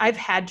 Mm-hmm. I've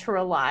had to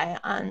rely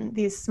on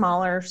these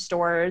smaller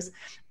stores.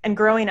 And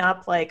growing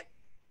up, like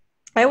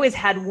I always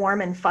had warm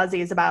and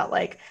fuzzies about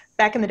like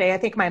back in the day, I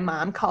think my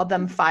mom called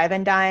them 5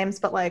 and dimes,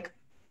 but like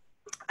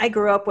I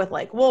grew up with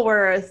like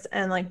Woolworths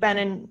and like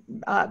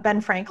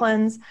Ben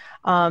Franklin's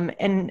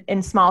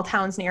in small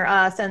towns near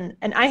us. And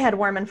I had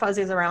warm and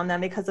fuzzies around them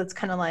because it's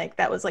kind of like,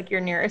 that was like your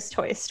nearest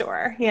toy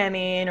store, you know what I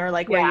mean? Or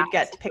like where you'd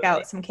get to pick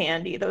out some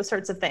candy, those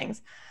sorts of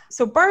things.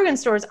 So bargain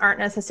stores aren't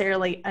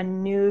necessarily a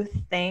new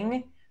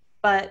thing,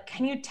 but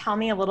can you tell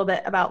me a little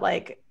bit about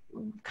like,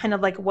 kind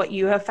of like what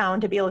you have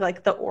found to be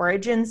like the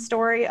origin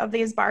story of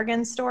these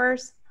bargain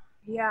stores?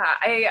 Yeah,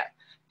 I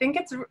think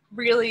it's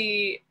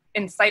really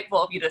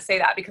insightful of you to say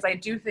that, because I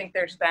do think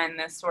there's been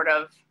this sort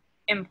of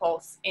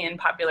impulse in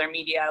popular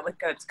media with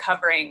goods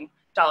covering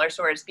dollar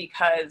stores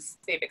because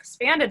they've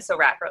expanded so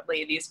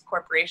rapidly, these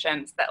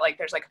corporations, that like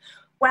there's like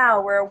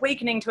wow, we're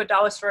awakening to a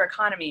dollar store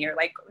economy, or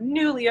like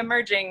newly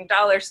emerging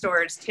dollar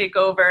stores take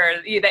over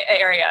the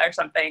area or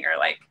something, or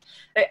like,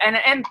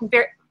 and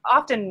very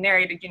often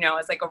narrated, you know,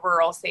 as like a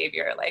rural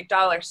savior, like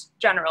Dollar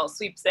General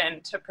sweeps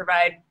in to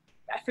provide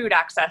food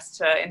access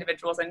to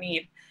individuals in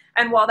need.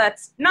 And while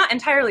that's not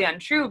entirely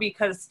untrue,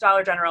 because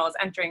Dollar General is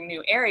entering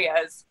new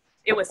areas,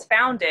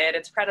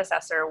 its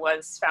predecessor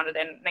was founded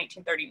in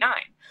 1939.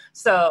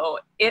 So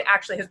it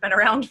actually has been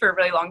around for a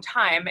really long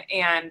time,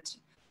 and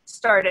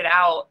started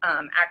out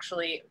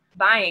actually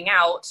buying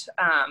out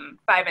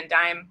 5 and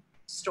dime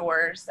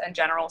stores and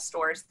general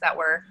stores that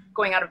were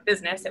going out of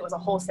business. It was a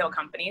wholesale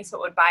company, so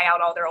it would buy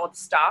out all their old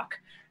stock,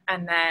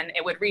 and then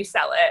it would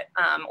resell it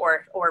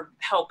or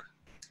help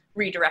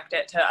redirect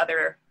it to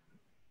other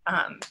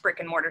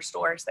brick and mortar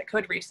stores that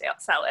could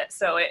sell it.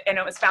 So it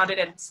was founded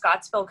in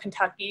Scottsville,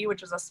 Kentucky,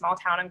 which is a small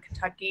town in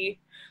Kentucky,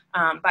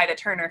 by the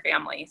Turner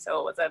family. So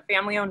it was a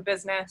family-owned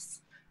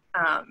business,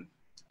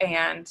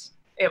 and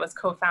it was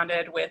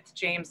co-founded with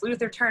James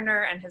Luther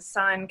Turner and his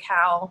son,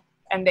 Cal,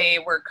 and they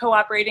were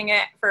co-operating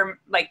it for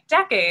like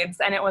decades.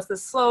 And it was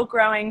this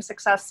slow-growing,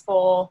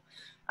 successful,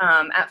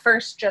 at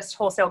first just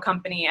wholesale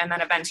company, and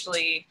then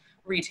eventually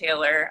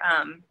retailer.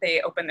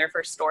 They opened their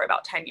first store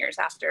about 10 years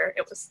after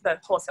the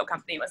wholesale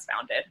company was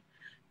founded.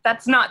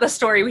 That's not the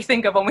story we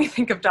think of when we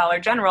think of Dollar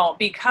General,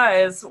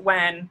 because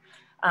when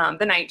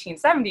the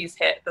 1970s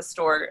hit, the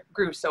store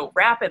grew so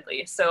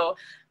rapidly. So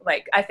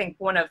like, I think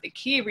one of the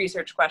key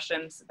research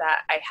questions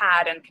that I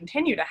had and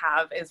continue to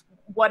have is,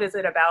 what is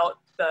it about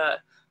the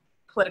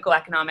political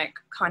economic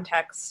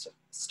context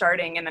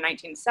starting in the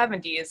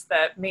 1970s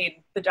that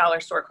made the Dollar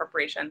Store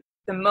Corporation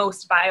the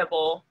most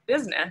viable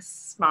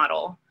business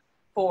model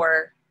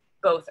for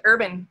both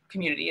urban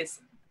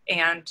communities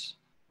and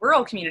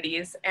rural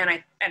communities?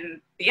 And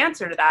the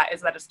answer to that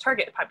is that its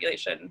target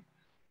population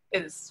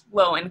is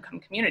low-income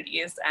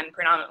communities and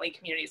predominantly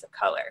communities of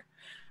color.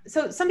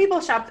 So some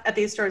people shop at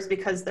these stores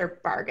because they're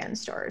bargain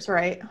stores,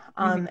 right?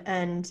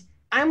 And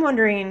I'm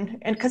wondering,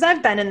 and because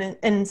I've been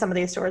in some of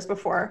these stores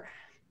before,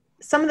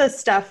 some of this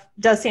stuff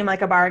does seem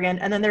like a bargain,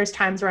 and then there's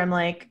times where I'm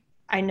like,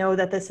 I know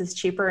that this is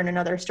cheaper in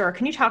another store.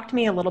 Can you talk to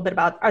me a little bit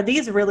about, are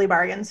these really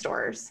bargain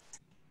stores?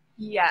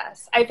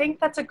 Yes, I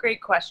think that's a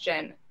great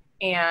question.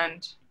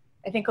 And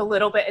I think a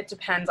little bit it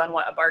depends on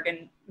what a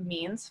bargain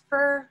means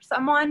for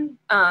someone.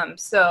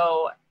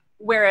 So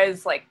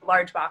whereas like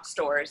large box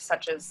stores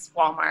such as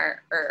Walmart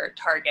or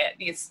Target,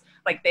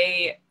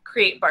 they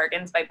create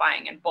bargains by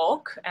buying in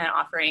bulk and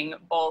offering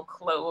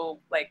bulk, low,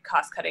 like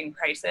cost-cutting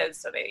prices.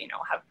 So they,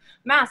 have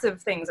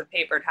massive things of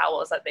paper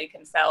towels that they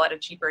can sell at a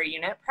cheaper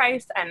unit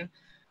price. And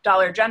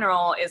Dollar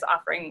General is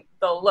offering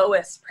the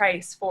lowest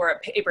price for a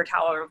paper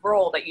towel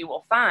roll that you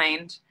will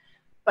find,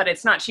 but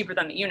it's not cheaper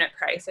than the unit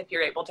price if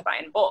you're able to buy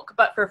in bulk.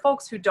 But for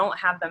folks who don't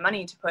have the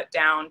money to put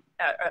down,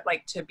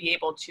 to be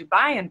able to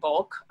buy in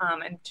bulk,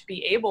 and to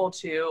be able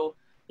to,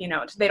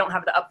 they don't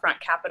have the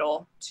upfront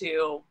capital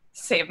to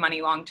save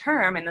money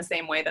long-term in the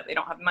same way that they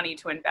don't have money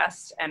to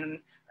invest and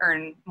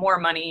earn more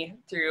money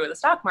through the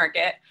stock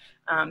market,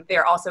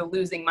 they're also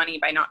losing money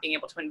by not being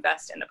able to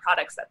invest in the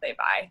products that they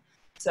buy.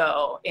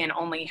 So in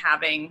only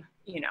having,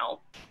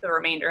 the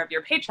remainder of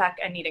your paycheck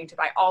and needing to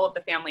buy all of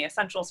the family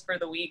essentials for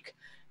the week,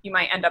 you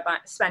might end up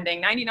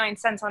spending 99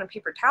 cents on a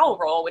paper towel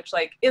roll, which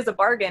is a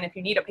bargain if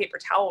you need a paper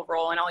towel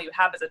roll and all you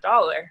have is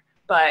 $1,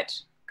 but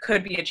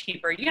could be a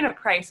cheaper unit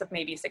price of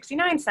maybe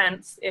 69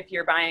 cents if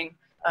you're buying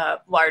a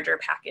larger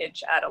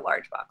package at a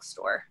large box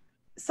store.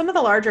 Some of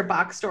the larger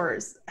box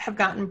stores have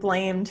gotten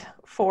blamed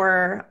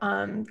for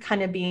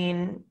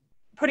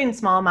putting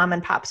small mom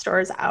and pop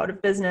stores out of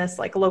business,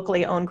 like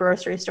locally owned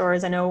grocery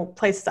stores. I know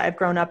places I've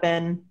grown up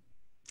in,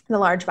 the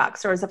large box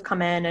stores have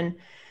come in, and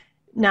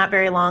not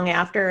very long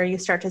after, you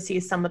start to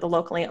see some of the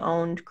locally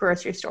owned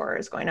grocery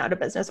stores going out of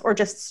business, or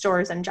just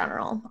stores in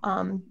general.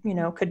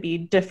 Could be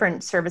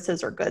different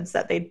services or goods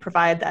that they'd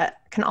provide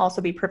that can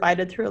also be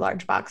provided through a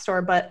large box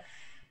store. But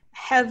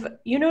have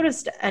you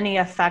noticed any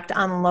effect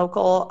on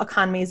local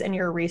economies in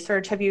your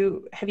research? Have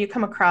you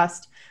come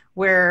across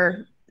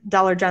where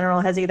Dollar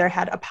General has either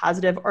had a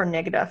positive or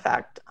negative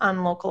effect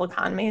on local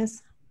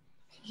economies?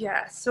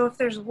 Yeah, so if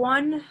there's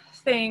one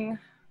thing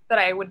that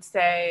I would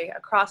say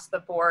across the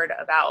board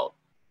about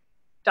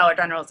Dollar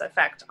General's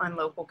effect on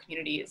local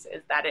communities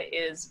is that it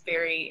is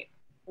very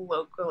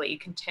locally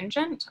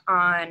contingent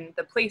on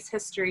the place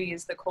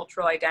histories, the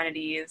cultural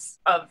identities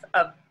of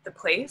the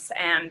place,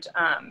 and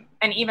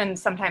even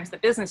sometimes the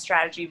business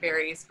strategy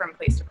varies from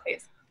place to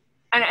place.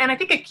 And I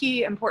think a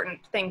key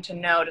important thing to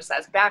know just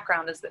as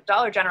background is that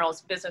Dollar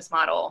General's business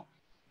model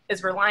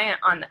is reliant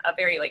on a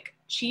very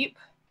cheap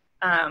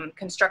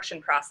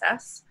construction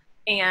process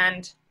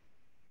and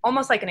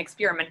almost like an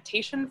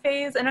experimentation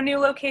phase in a new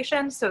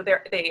location. So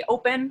they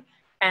open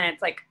and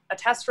it's like a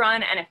test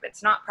run. And if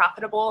it's not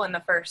profitable in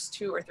the first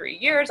 2 or 3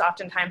 years,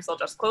 oftentimes they'll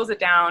just close it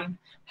down,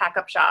 pack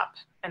up shop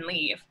and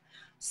leave.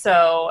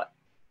 So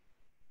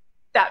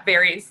that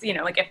varies,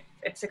 if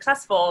it's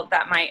successful,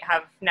 that might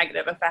have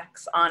negative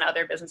effects on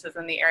other businesses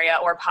in the area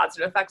or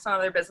positive effects on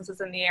other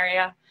businesses in the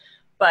area.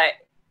 But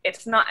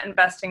it's not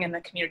investing in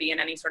the community in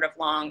any sort of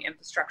long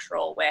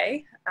infrastructural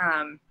way.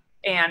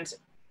 And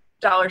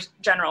Dollar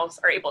Generals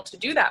are able to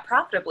do that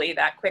profitably,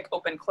 that quick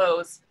open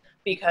close,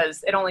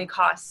 because it only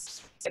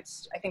costs,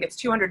 I think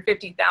it's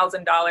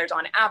 $250,000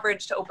 on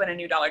average to open a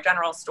new Dollar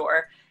General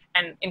store.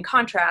 And in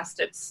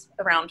contrast, it's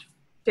around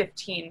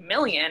 $15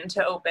 million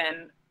to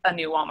open a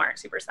new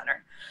Walmart Supercenter.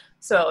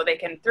 So they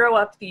can throw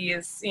up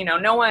these,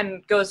 no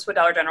one goes to a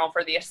Dollar General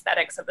for the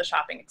aesthetics of the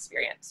shopping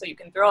experience. So you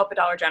can throw up a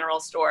Dollar General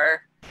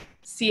store,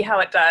 see how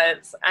it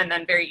does, and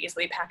then very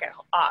easily pack it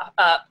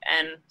up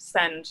and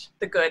send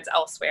the goods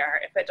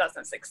elsewhere if it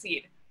doesn't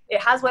succeed.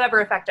 It has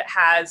whatever effect it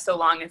has, so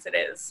long as it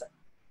is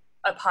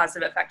a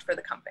positive effect for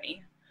the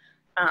company.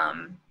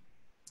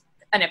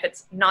 And if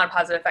it's not a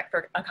positive effect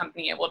for a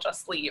company, it will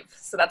just leave.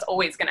 So that's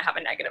always going to have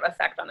a negative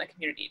effect on the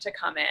community to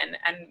come in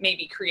and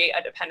maybe create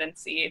a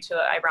dependency to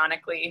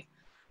ironically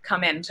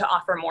come in to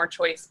offer more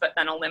choice, but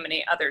then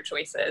eliminate other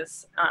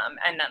choices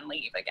and then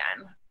leave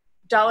again.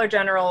 Dollar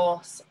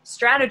General's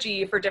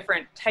strategy for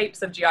different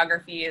types of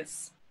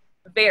geographies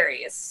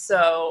varies.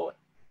 So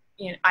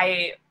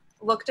I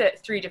looked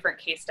at 3 different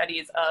case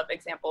studies of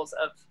examples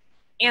of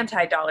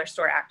anti-dollar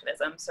store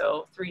activism.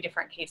 So 3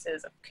 different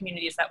cases of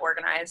communities that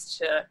organized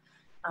to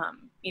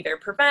either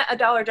prevent a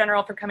Dollar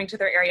General from coming to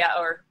their area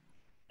or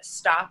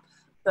stop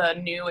the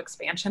new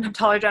expansion of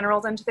Dollar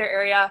Generals into their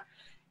area,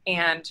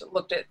 and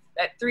looked at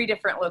 3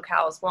 different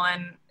locales.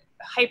 One,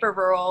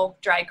 hyper-rural,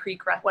 Dry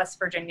Creek, West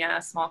Virginia,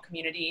 a small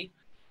community,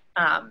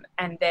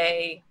 and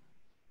they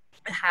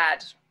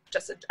had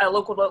just a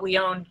locally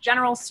owned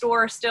general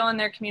store still in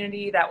their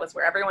community. That was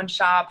where everyone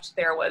shopped.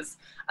 There was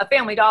a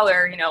Family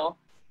Dollar,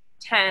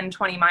 10,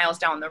 20 miles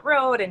down the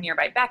road in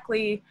nearby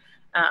Beckley.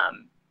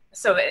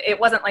 So it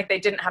wasn't like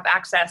they didn't have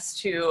access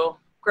to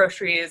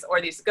groceries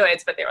or these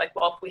goods, but they were like,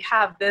 well, if we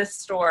have this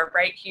store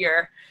right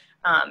here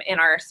in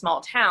our small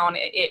town,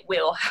 it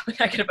will have a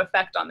negative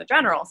effect on the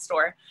general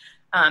store.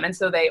 And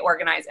so they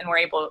organized and were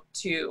able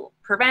to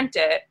prevent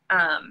it.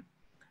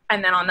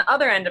 And then on the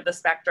other end of the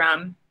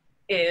spectrum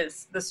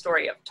is the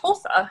story of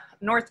Tulsa,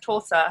 North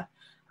Tulsa,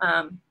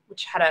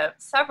 which had a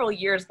several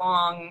years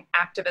long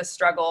activist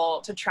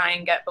struggle to try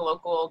and get the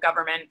local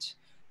government,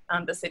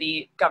 the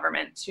city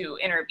government, to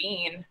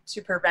intervene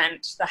to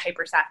prevent the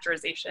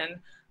hypersaturation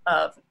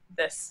of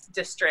this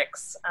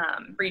district's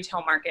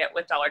retail market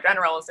with Dollar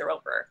Generals. There were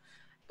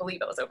I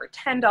believe it was over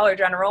 10 Dollar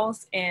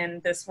Generals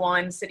in this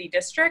one city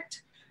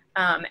district,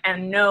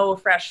 and no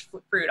fresh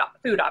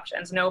food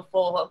options, no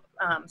full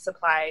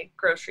supply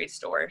grocery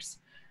stores.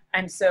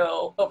 And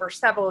so over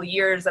several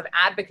years of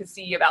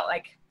advocacy about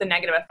the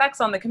negative effects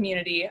on the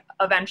community,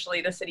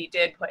 eventually the city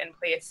did put in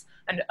place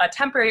a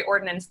temporary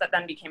ordinance that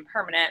then became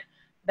permanent,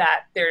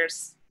 that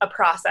there's a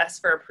process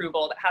for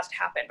approval that has to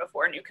happen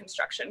before new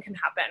construction can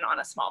happen on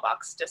a small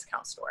box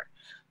discount store.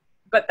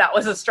 But that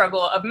was a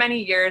struggle of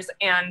many years,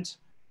 and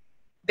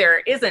there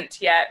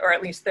isn't yet, or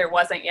at least there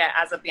wasn't yet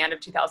as of the end of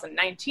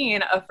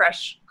 2019, a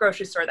fresh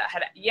grocery store that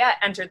had yet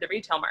entered the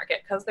retail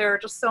market because there are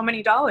just so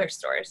many dollar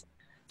stores.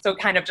 So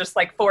kind of just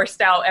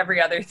forced out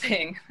every other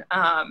thing.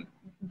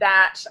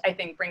 That I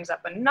think brings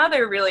up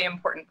another really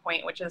important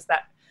point, which is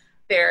that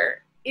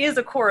there is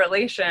a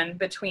correlation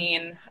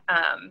between,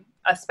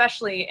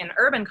 especially in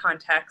urban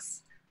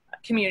contexts,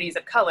 communities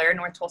of color.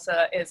 North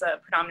Tulsa is a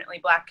predominantly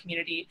Black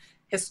community.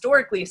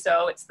 Historically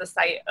so, it's the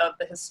site of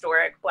the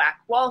historic Black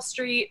Wall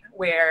Street,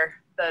 where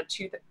the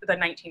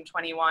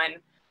 1921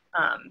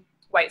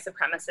 white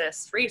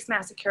supremacist race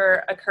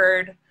massacre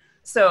occurred.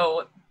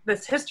 So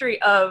this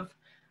history of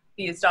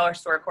these dollar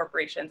store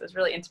corporations is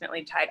really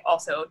intimately tied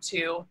also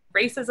to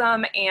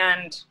racism,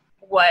 and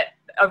what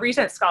a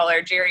recent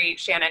scholar, Jerry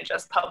Shannon,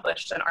 just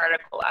published an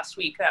article last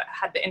week that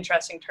had the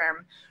interesting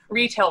term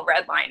retail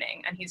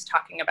redlining, and he's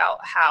talking about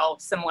how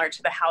similar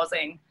to the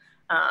housing,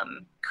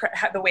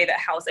 the way that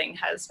housing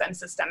has been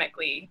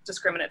systemically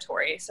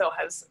discriminatory, so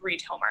has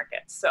retail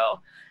markets.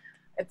 So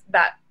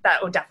that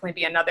would definitely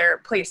be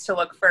another place to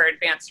look for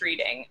advanced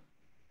reading.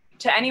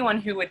 To anyone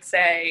who would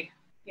say,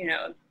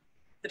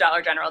 the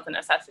Dollar General is a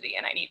necessity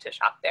and I need to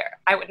shop there,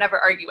 I would never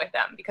argue with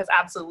them, because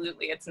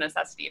absolutely it's a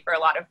necessity for a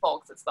lot of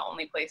folks. It's the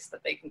only place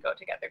that they can go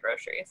to get their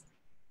groceries.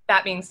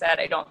 That being said,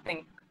 I don't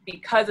think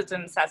because it's a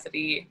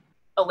necessity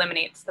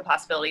eliminates the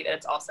possibility that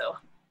it's also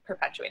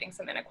perpetuating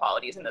some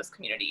inequalities in those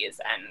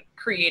communities and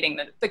creating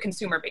the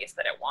consumer base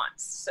that it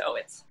wants. So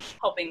it's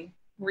helping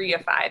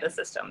reify the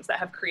systems that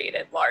have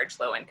created large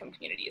low-income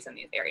communities in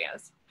these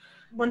areas.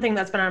 One thing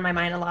that's been on my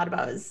mind a lot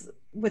about is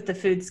with the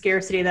food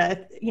scarcity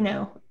that,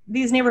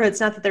 these neighborhoods,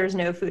 not that there's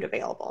no food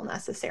available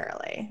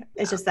necessarily.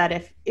 It's just that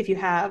if you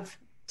have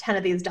 10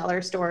 of these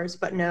dollar stores,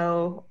 but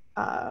no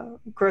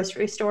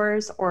grocery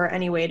stores or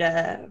any way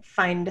to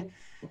find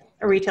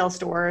a retail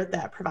store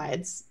that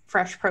provides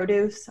fresh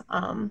produce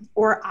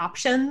or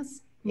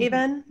options,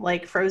 even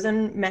like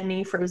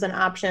many frozen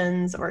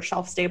options or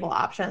shelf-stable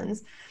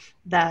options,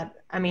 that,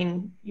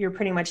 you're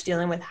pretty much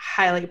dealing with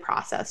highly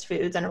processed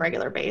foods on a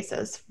regular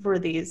basis for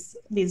these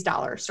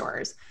dollar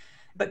stores.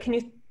 But can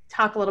you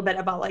talk a little bit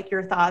about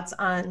your thoughts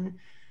on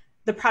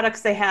the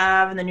products they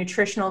have and the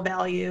nutritional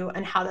value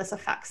and how this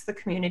affects the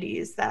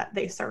communities that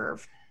they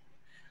serve.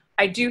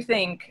 I do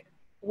think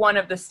one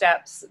of the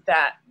steps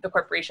that the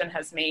corporation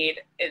has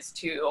made is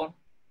to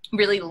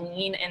really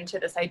lean into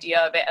this idea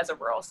of it as a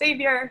rural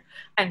savior.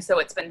 And so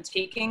it's been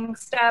taking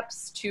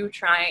steps to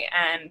try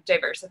and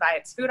diversify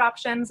its food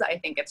options. I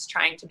think it's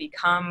trying to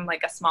become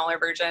like a smaller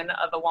version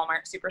of a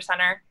Walmart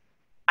supercenter.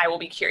 I will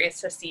be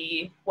curious to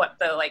see what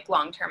the like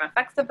long-term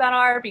effects of that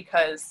are,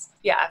 because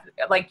yeah,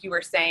 like you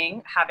were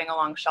saying, having a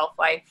long shelf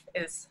life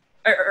is,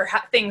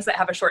 things that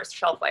have a short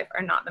shelf life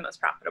are not the most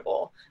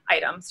profitable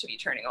items to be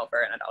turning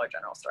over in a Dollar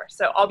General store.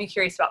 So I'll be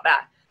curious about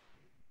that.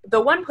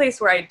 The one place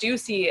where I do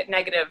see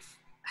negative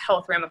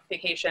health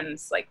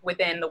ramifications like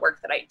within the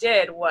work that I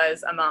did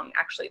was among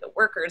actually the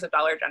workers of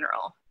Dollar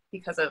General,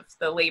 because of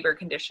the labor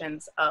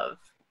conditions of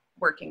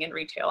working in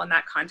retail in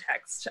that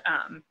context.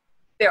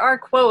 There are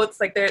quotes,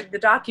 like the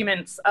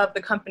documents of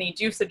the company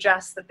do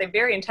suggest that they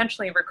very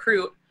intentionally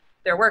recruit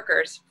their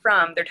workers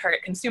from their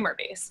target consumer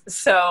base.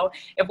 So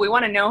if we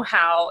want to know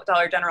how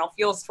Dollar General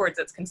feels towards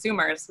its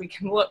consumers, we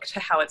can look to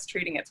how it's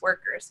treating its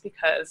workers,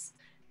 because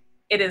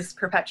it is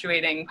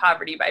perpetuating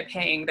poverty by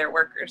paying their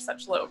workers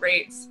such low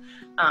rates,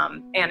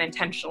 and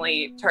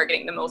intentionally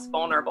targeting the most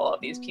vulnerable of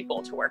these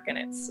people to work in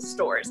its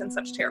stores in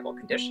such terrible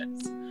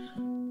conditions.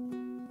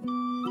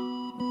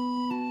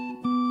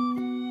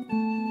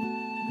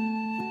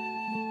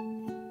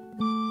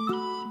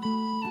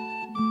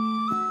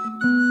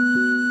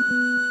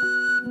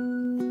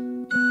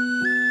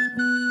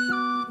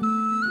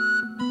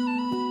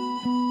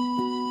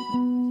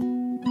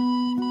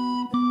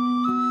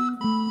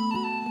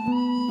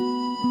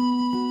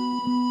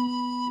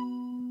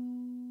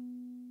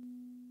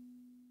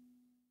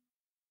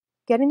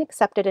 Getting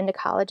accepted into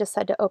college is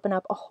said to open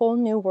up a whole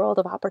new world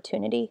of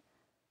opportunity.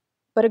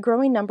 But a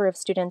growing number of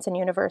students in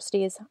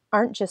universities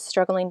aren't just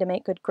struggling to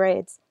make good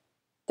grades,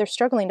 they're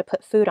struggling to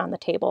put food on the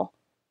table.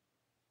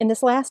 In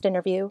this last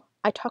interview,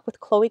 I talked with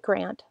Chloe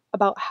Grant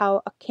about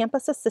how a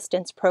campus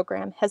assistance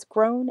program has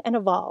grown and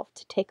evolved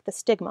to take the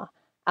stigma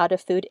out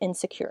of food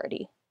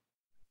insecurity.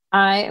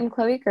 I am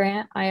Chloe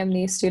Grant. I am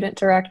the student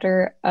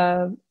director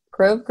of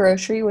Grove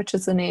Grocery, which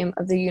is the name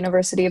of the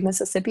University of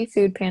Mississippi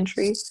Food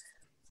Pantry,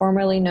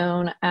 formerly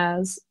known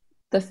as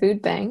the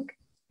Food Bank.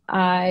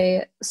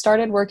 I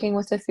started working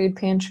with the food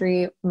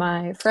pantry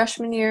my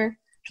freshman year,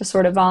 just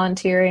sort of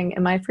volunteering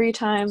in my free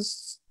time.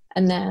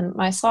 And then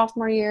my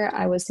sophomore year,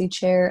 I was the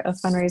chair of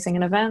fundraising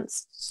and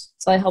events.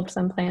 So I helped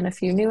them plan a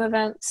few new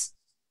events.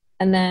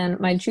 And then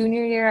my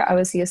junior year, I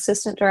was the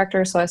assistant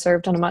director. So I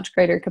served in a much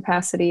greater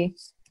capacity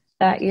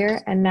that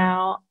year. And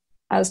now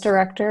as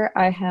director,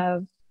 I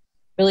have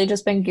really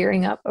just been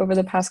gearing up over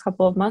the past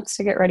couple of months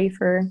to get ready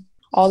for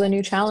all the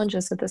new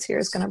challenges that this year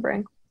is going to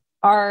bring.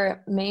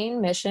 Our main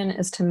mission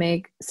is to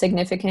make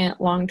significant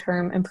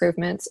long-term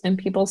improvements in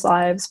people's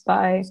lives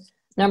by,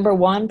 number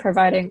one,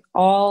 providing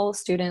all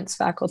students,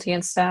 faculty,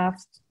 and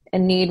staff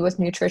in need with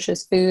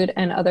nutritious food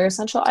and other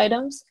essential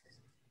items,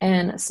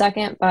 and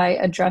second, by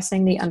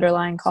addressing the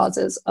underlying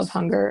causes of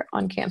hunger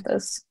on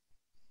campus.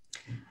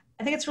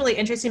 I think it's really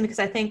interesting because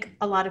I think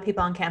a lot of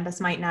people on campus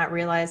might not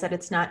realize that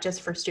it's not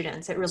just for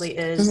students. It really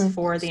is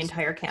for the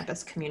entire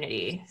campus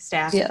community,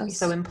 staff,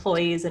 so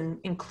employees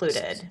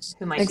included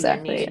who might be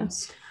in need.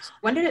 Yes.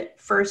 When did it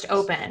first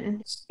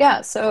open?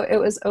 Yeah, so it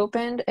was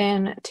opened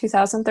in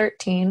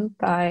 2013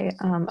 by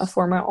a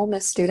former Ole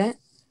Miss student.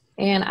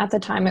 And at the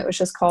time, it was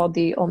just called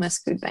the Ole Miss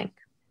Food Bank.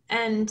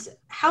 And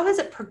how has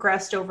it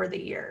progressed over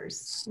the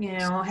years? You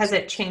know, has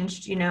it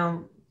changed,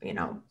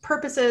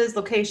 purposes,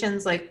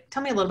 locations? Like,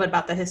 tell me a little bit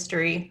about the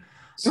history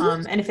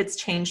and if it's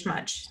changed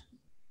much.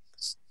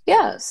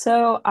 Yeah,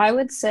 so I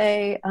would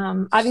say,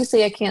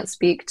 obviously I can't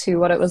speak to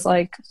what it was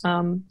like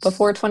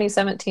before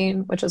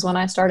 2017, which is when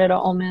I started at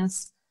Ole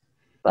Miss,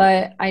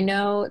 but I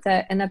know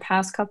that in the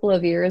past couple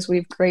of years,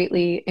 we've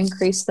greatly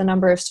increased the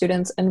number of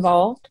students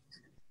involved.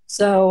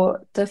 So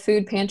the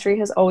food pantry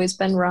has always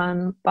been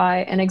run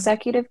by an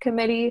executive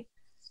committee.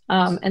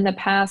 In the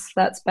past,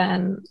 that's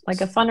been like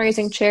a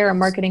fundraising chair, a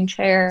marketing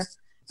chair,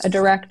 a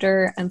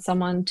director, and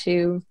someone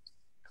to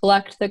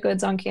collect the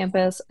goods on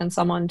campus and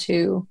someone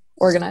to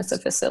organize the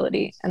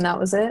facility. And that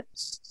was it.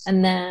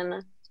 And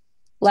then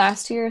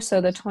last year, so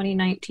the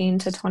 2019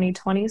 to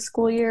 2020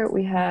 school year,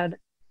 we had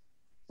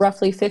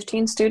roughly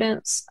 15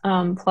 students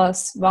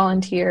plus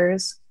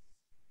volunteers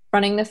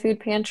running the food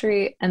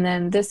pantry. And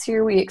then this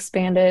year we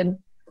expanded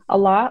a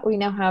lot. We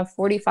now have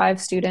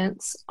 45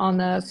 students on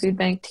the food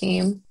bank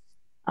team.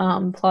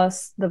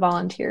 Plus the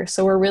volunteers.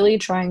 So we're really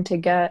trying to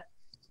get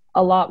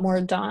a lot more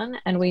done.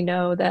 And we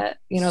know that,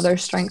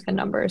 there's strength in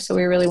numbers. So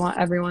we really want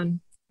everyone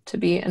to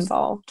be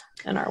involved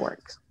in our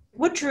work.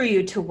 What drew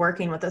you to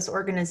working with this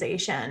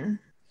organization?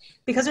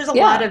 Because there's a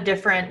lot of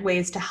different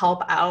ways to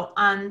help out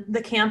on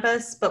the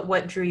campus, but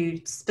what drew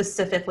you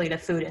specifically to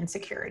food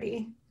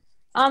insecurity?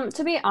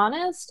 To be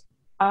honest,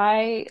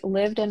 I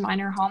lived in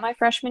Minor Hall my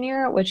freshman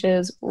year, which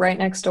is right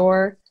next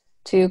door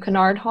to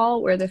Kennard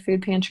Hall, where the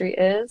food pantry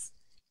is.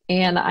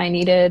 And I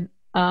needed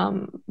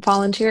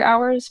volunteer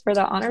hours for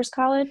the honors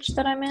college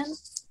that I'm in.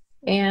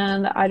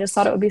 And I just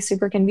thought it would be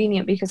super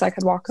convenient because I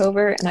could walk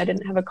over and I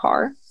didn't have a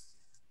car.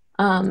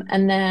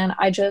 And then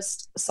I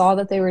just saw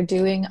that they were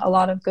doing a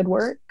lot of good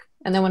work.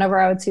 And then whenever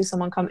I would see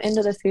someone come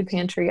into the food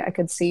pantry, I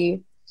could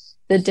see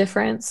the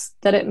difference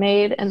that it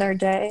made in their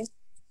day.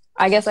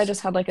 I guess I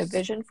just had like a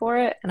vision for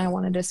it and I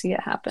wanted to see it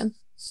happen.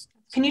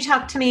 Can you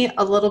talk to me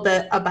a little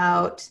bit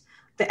about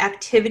the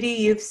activity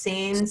you've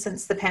seen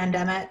since the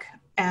pandemic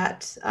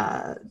at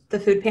the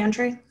food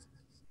pantry?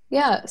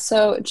 Yeah,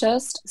 so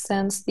just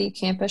since the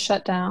campus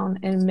shut down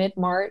in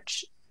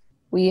mid-March,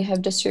 we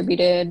have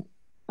distributed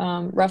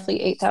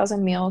roughly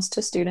 8,000 meals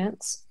to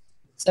students.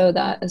 So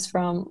that is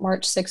from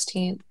March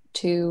 16th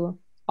to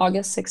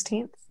August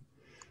 16th.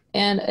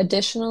 And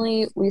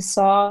additionally, we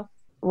saw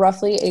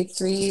roughly a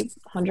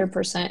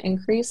 300%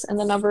 increase in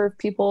the number of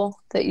people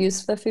that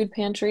used the food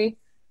pantry.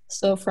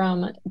 So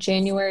from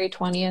January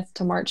 20th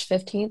to March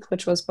 15th,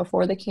 which was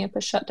before the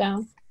campus shut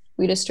down,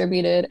 we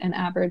distributed an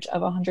average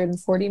of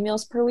 140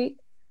 meals per week.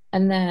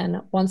 And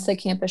then once the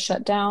campus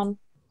shut down,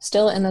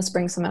 still in the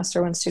spring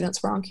semester when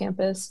students were on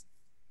campus,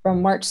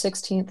 from March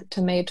 16th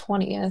to May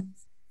 20th,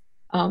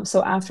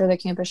 so after the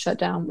campus shut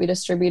down, we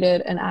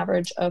distributed an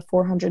average of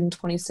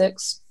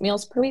 426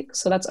 meals per week.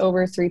 So that's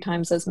over 3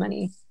 times as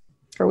many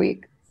per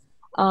week.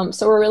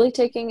 So we're really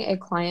taking a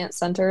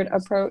client-centered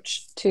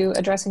approach to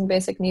addressing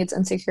basic needs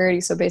and security.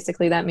 So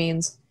basically that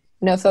means,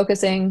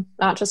 focusing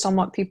not just on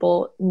what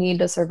people need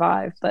to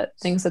survive, but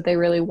things that they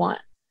really want.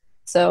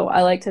 So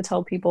I like to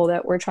tell people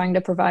that we're trying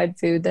to provide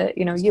food that,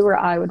 you or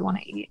I would want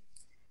to eat.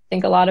 I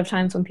think a lot of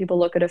times when people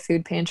look at a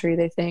food pantry,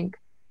 they think,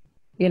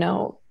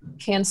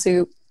 canned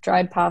soup,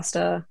 dried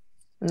pasta,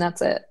 and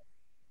that's it.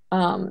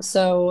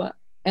 So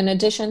in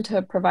addition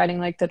to providing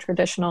like the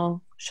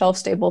traditional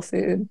shelf-stable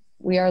food,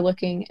 we are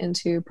looking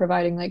into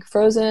providing like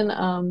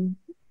frozen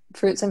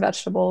fruits and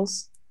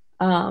vegetables.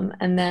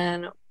 And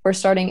then we're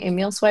starting a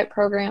meal swipe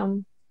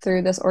program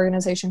through this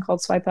organization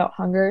called Swipe Out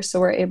Hunger. So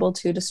we're able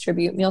to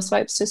distribute meal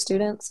swipes to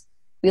students.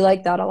 We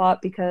like that a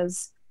lot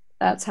because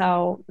that's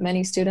how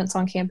many students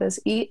on campus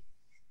eat.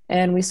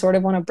 And we sort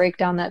of want to break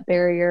down that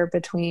barrier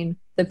between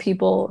the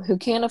people who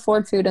can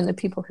afford food and the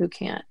people who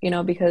can't,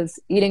 because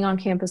eating on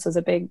campus is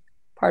a big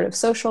part of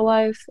social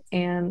life.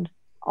 And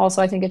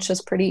also I think it's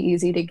just pretty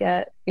easy to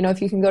get,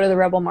 if you can go to the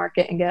Rebel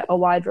Market and get a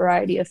wide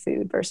variety of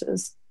food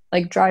versus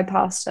like dry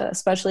pasta,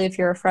 especially if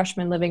you're a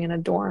freshman living in a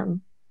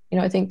dorm,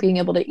 I think being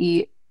able to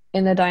eat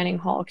in the dining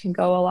hall can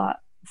go a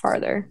lot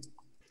farther.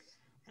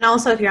 And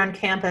also if you're on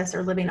campus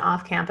or living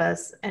off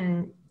campus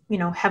and,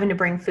 having to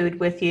bring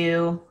food with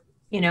you,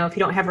 if you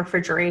don't have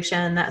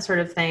refrigeration, that sort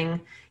of thing,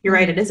 you're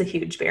right, it is a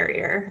huge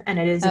barrier, and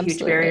it is a huge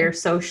barrier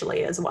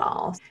socially as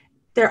well.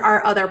 There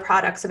are other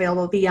products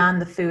available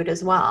beyond the food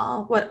as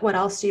well. What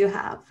else do you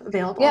have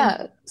available?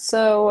 Yeah,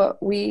 so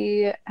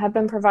we have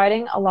been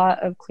providing a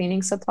lot of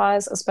cleaning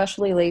supplies,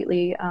 especially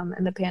lately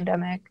in the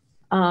pandemic.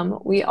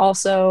 We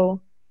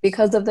also,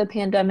 because of the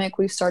pandemic,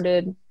 we've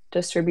started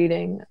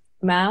distributing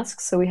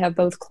masks. So we have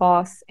both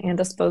cloth and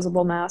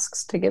disposable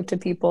masks to give to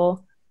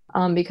people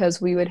because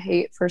we would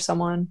hate for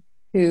someone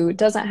who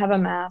doesn't have a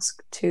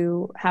mask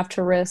to have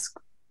to risk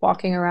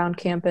walking around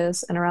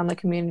campus and around the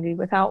community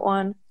without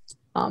one.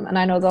 And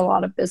I know that a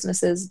lot of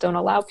businesses don't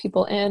allow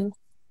people in,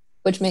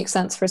 which makes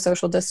sense for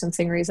social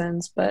distancing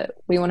reasons, but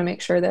we want to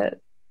make sure that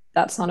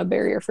that's not a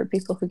barrier for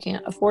people who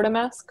can't afford a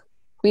mask.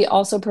 We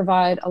also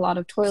provide a lot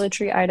of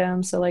toiletry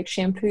items, so like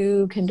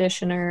shampoo,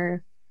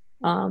 conditioner,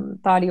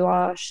 body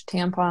wash,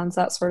 tampons,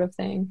 that sort of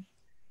thing.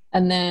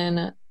 And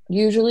then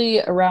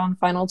usually around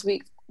finals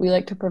week, we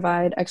like to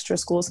provide extra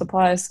school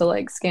supplies, so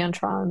like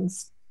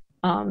Scantrons,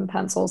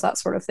 pencils, that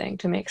sort of thing,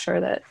 to make sure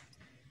that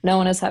no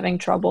one is having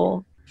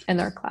trouble in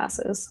their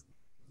classes.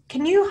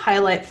 Can you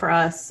highlight for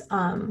us,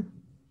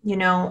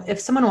 if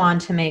someone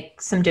wanted to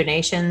make some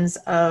donations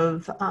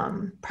of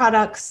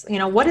products,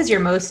 what is your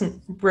most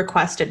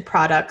requested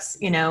products,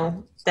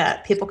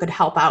 that people could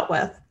help out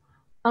with?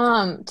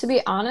 To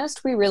be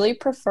honest, we really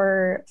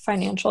prefer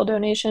financial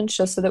donations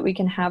just so that we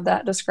can have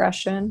that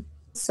discretion,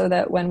 so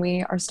that when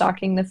we are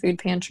stocking the food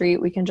pantry,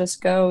 we can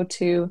just go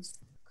to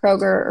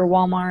Kroger or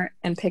Walmart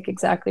and pick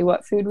exactly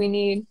what food we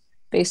need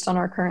based on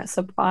our current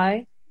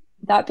supply.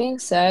 That being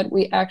said,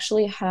 we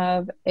actually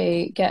have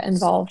a Get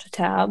Involved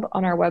tab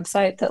on our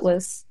website that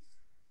lists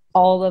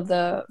all of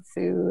the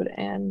food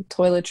and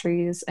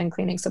toiletries and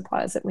cleaning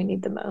supplies that we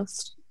need the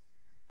most.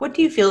 What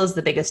do you feel is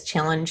the biggest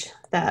challenge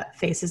that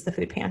faces the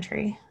food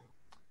pantry?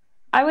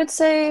 I would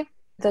say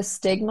the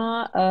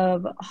stigma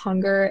of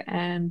hunger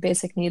and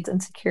basic needs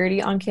and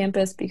security on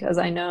campus, because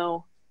I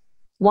know,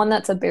 one,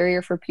 that's a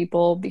barrier for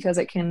people because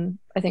it can,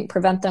 I think,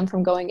 prevent them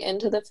from going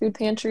into the food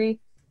pantry.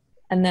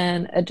 And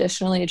then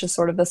additionally, just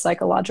sort of the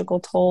psychological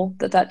toll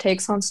that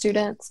takes on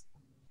students.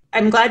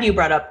 I'm glad you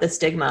brought up the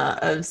stigma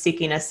of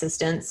seeking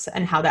assistance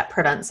and how that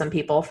prevents some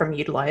people from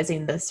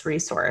utilizing this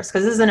resource,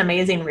 because this is an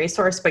amazing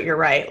resource, but you're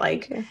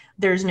right.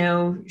 There's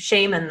no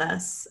shame in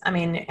this. I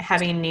mean,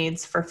 having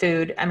needs for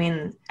food,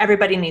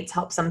 everybody needs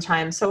help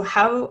sometimes. So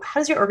how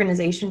does your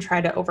organization try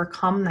to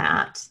overcome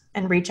that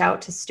and reach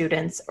out to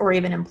students or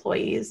even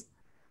employees?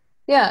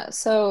 Yeah,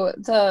 so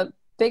the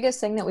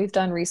biggest thing that we've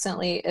done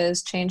recently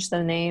is change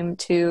the name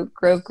to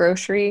Grove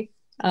Grocery,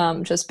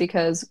 just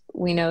because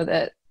we know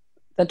that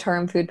the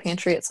term food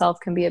pantry itself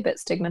can be a bit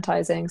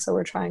stigmatizing. So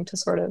we're trying to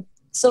sort of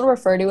still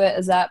refer to it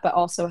as that, but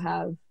also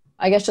have,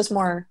 I guess, just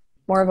more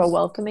of a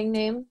welcoming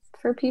name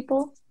for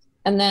people.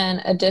 And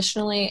then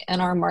additionally,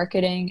 in our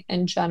marketing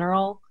in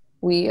general,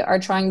 we are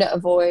trying to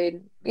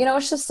avoid,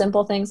 it's just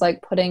simple things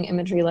like putting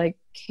imagery like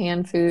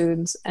canned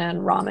foods and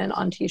ramen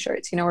on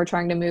t-shirts. We're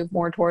trying to move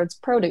more towards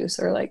produce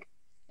or like,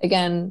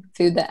 again,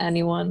 food that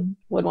anyone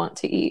would want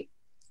to eat.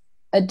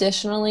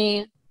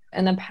 Additionally,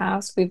 in the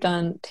past, we've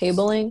done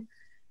tabling,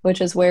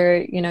 which is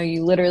where,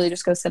 you literally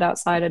just go sit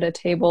outside at a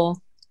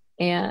table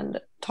and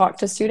talk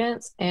to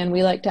students. And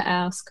we like to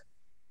ask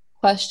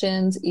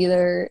questions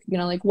either,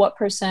 like what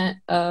percent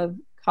of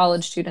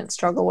college students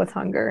struggle with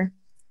hunger?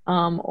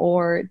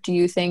 Or do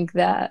you think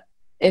that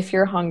if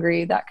you're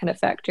hungry, that can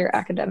affect your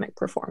academic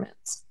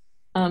performance?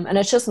 And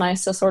it's just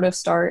nice to sort of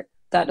start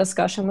that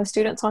discussion with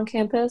students on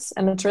campus.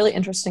 And it's really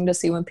interesting to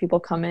see when people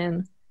come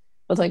in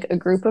with like a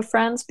group of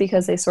friends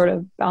because they sort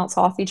of bounce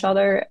off each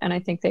other. And I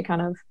think they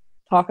kind of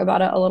talk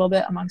about it a little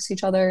bit amongst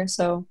each other.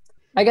 So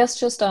I guess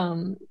just,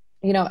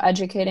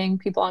 educating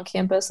people on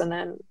campus and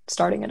then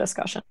starting a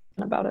discussion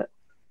about it.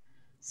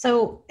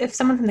 So if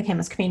someone from the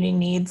campus community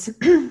needs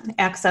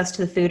access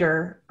to the food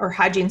or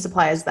hygiene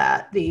supplies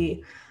that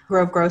the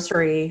Grove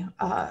Grocery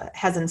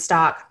has in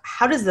stock,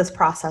 how does this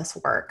process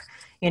work?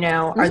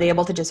 Are they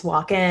able to just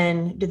walk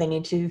in? Do they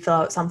need to fill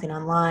out something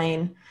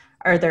online?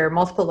 Are there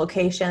multiple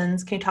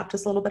locations? Can you talk to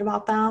us a little bit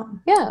about that?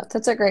 Yeah,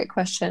 that's a great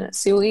question.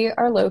 So we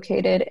are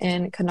located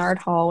in Kennard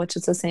Hall, which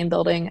is the same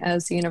building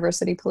as the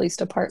University Police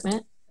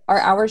Department. Our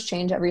hours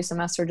change every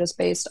semester just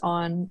based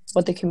on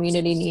what the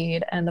community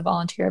need and the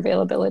volunteer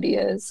availability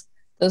is.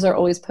 Those are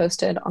always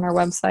posted on our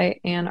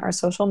website and our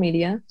social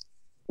media.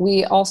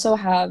 We also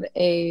have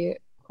a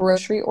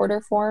grocery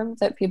order form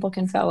that people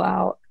can fill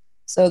out.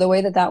 So the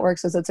way that that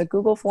works is it's a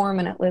Google form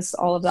and it lists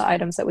all of the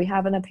items that we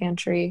have in the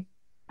pantry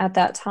at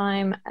that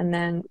time, and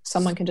then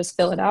someone can just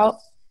fill it out,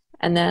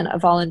 and then a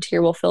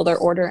volunteer will fill their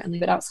order and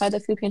leave it outside the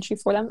food pantry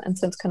for them. And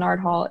since Kennard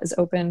Hall is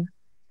open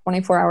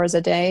 24 hours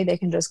a day, they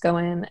can just go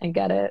in and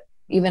get it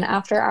even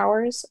after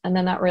hours, and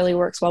then that really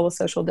works well with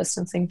social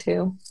distancing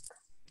too.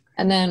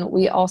 And then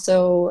we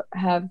also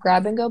have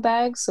grab and go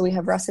bags. So we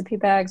have recipe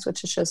bags,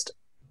 which is just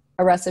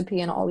a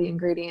recipe and all the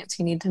ingredients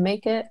you need to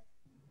make it.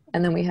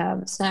 And then we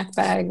have snack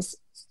bags,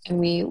 and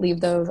we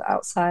leave those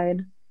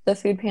outside the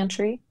food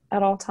pantry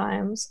at all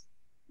times.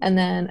 And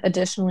then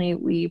additionally,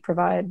 we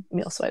provide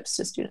meal swipes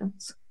to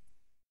students.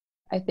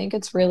 I think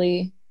it's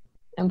really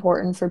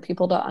important for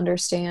people to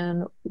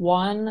understand,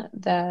 one,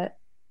 that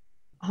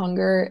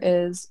hunger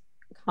is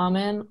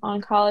common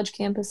on college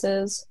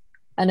campuses,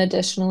 and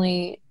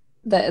additionally,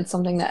 that it's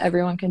something that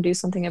everyone can do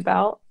something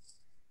about,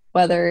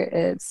 whether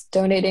it's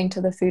donating to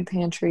the food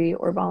pantry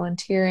or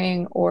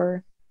volunteering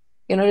or,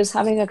 just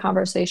having a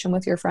conversation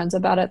with your friends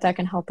about it that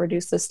can help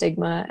reduce the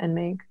stigma and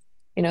make,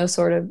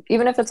 sort of,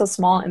 even if it's a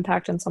small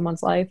impact in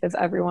someone's life, if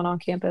everyone on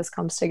campus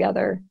comes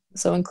together,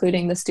 so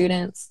including the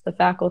students, the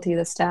faculty,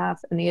 the staff,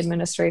 and the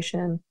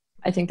administration,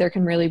 I think there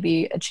can really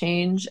be a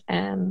change.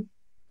 And,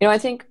 I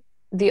think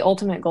the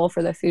ultimate goal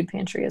for the food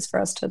pantry is for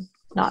us to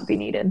not be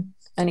needed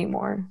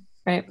anymore,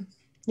 right?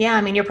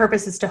 Yeah, your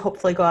purpose is to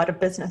hopefully go out of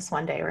business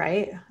one day,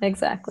 right?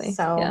 Exactly.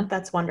 So yeah.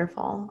 That's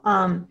wonderful.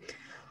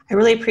 I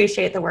really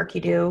appreciate the work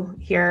you do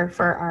here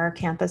for our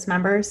campus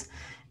members.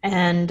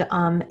 And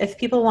if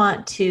people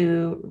want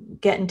to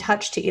get in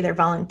touch to either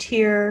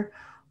volunteer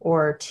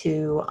or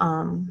to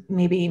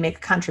maybe make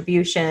a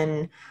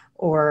contribution,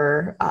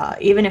 or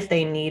even if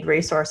they need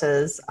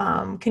resources,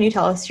 can you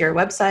tell us your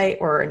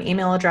website or an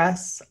email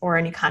address or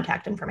any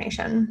contact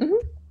information?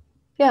 Mm-hmm.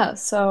 Yeah,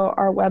 so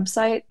our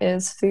website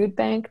is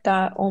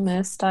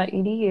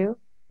foodbank.olemiss.edu,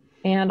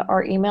 and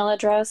our email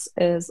address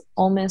is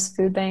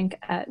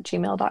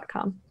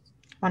olemissfoodbank@gmail.com.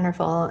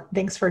 Wonderful.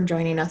 Thanks for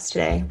joining us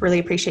today. Really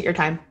appreciate your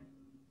time.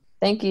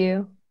 Thank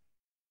you.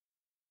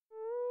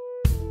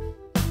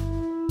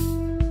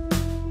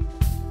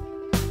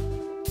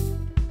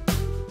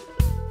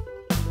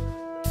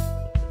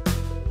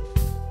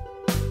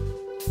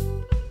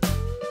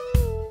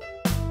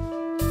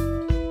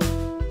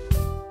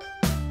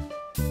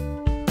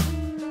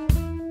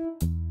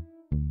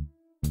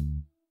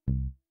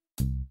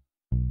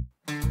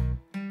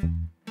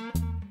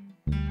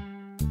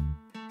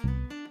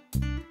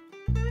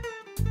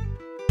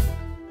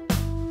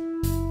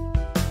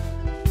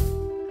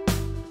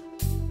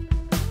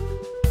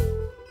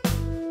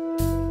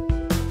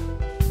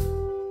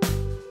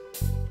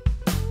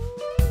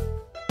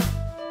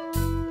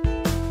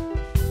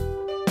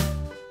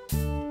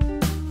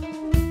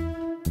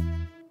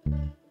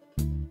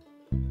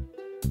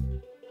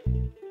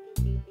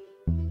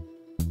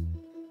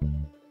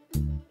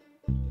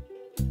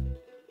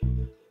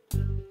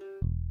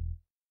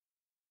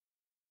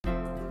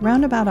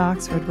 Roundabout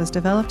Oxford was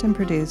developed and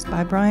produced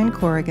by Brian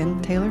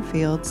Corrigan, Taylor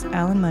Fields,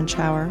 Alan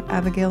Munchauer,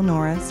 Abigail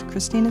Norris,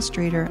 Christina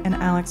Streeter, and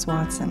Alex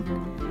Watson.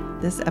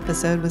 This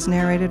episode was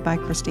narrated by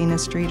Christina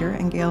Streeter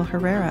and Gail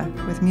Herrera,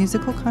 with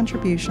musical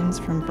contributions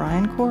from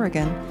Brian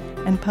Corrigan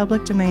and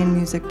public domain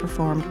music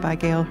performed by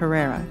Gail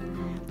Herrera.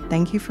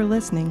 Thank you for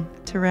listening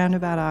to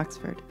Roundabout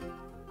Oxford.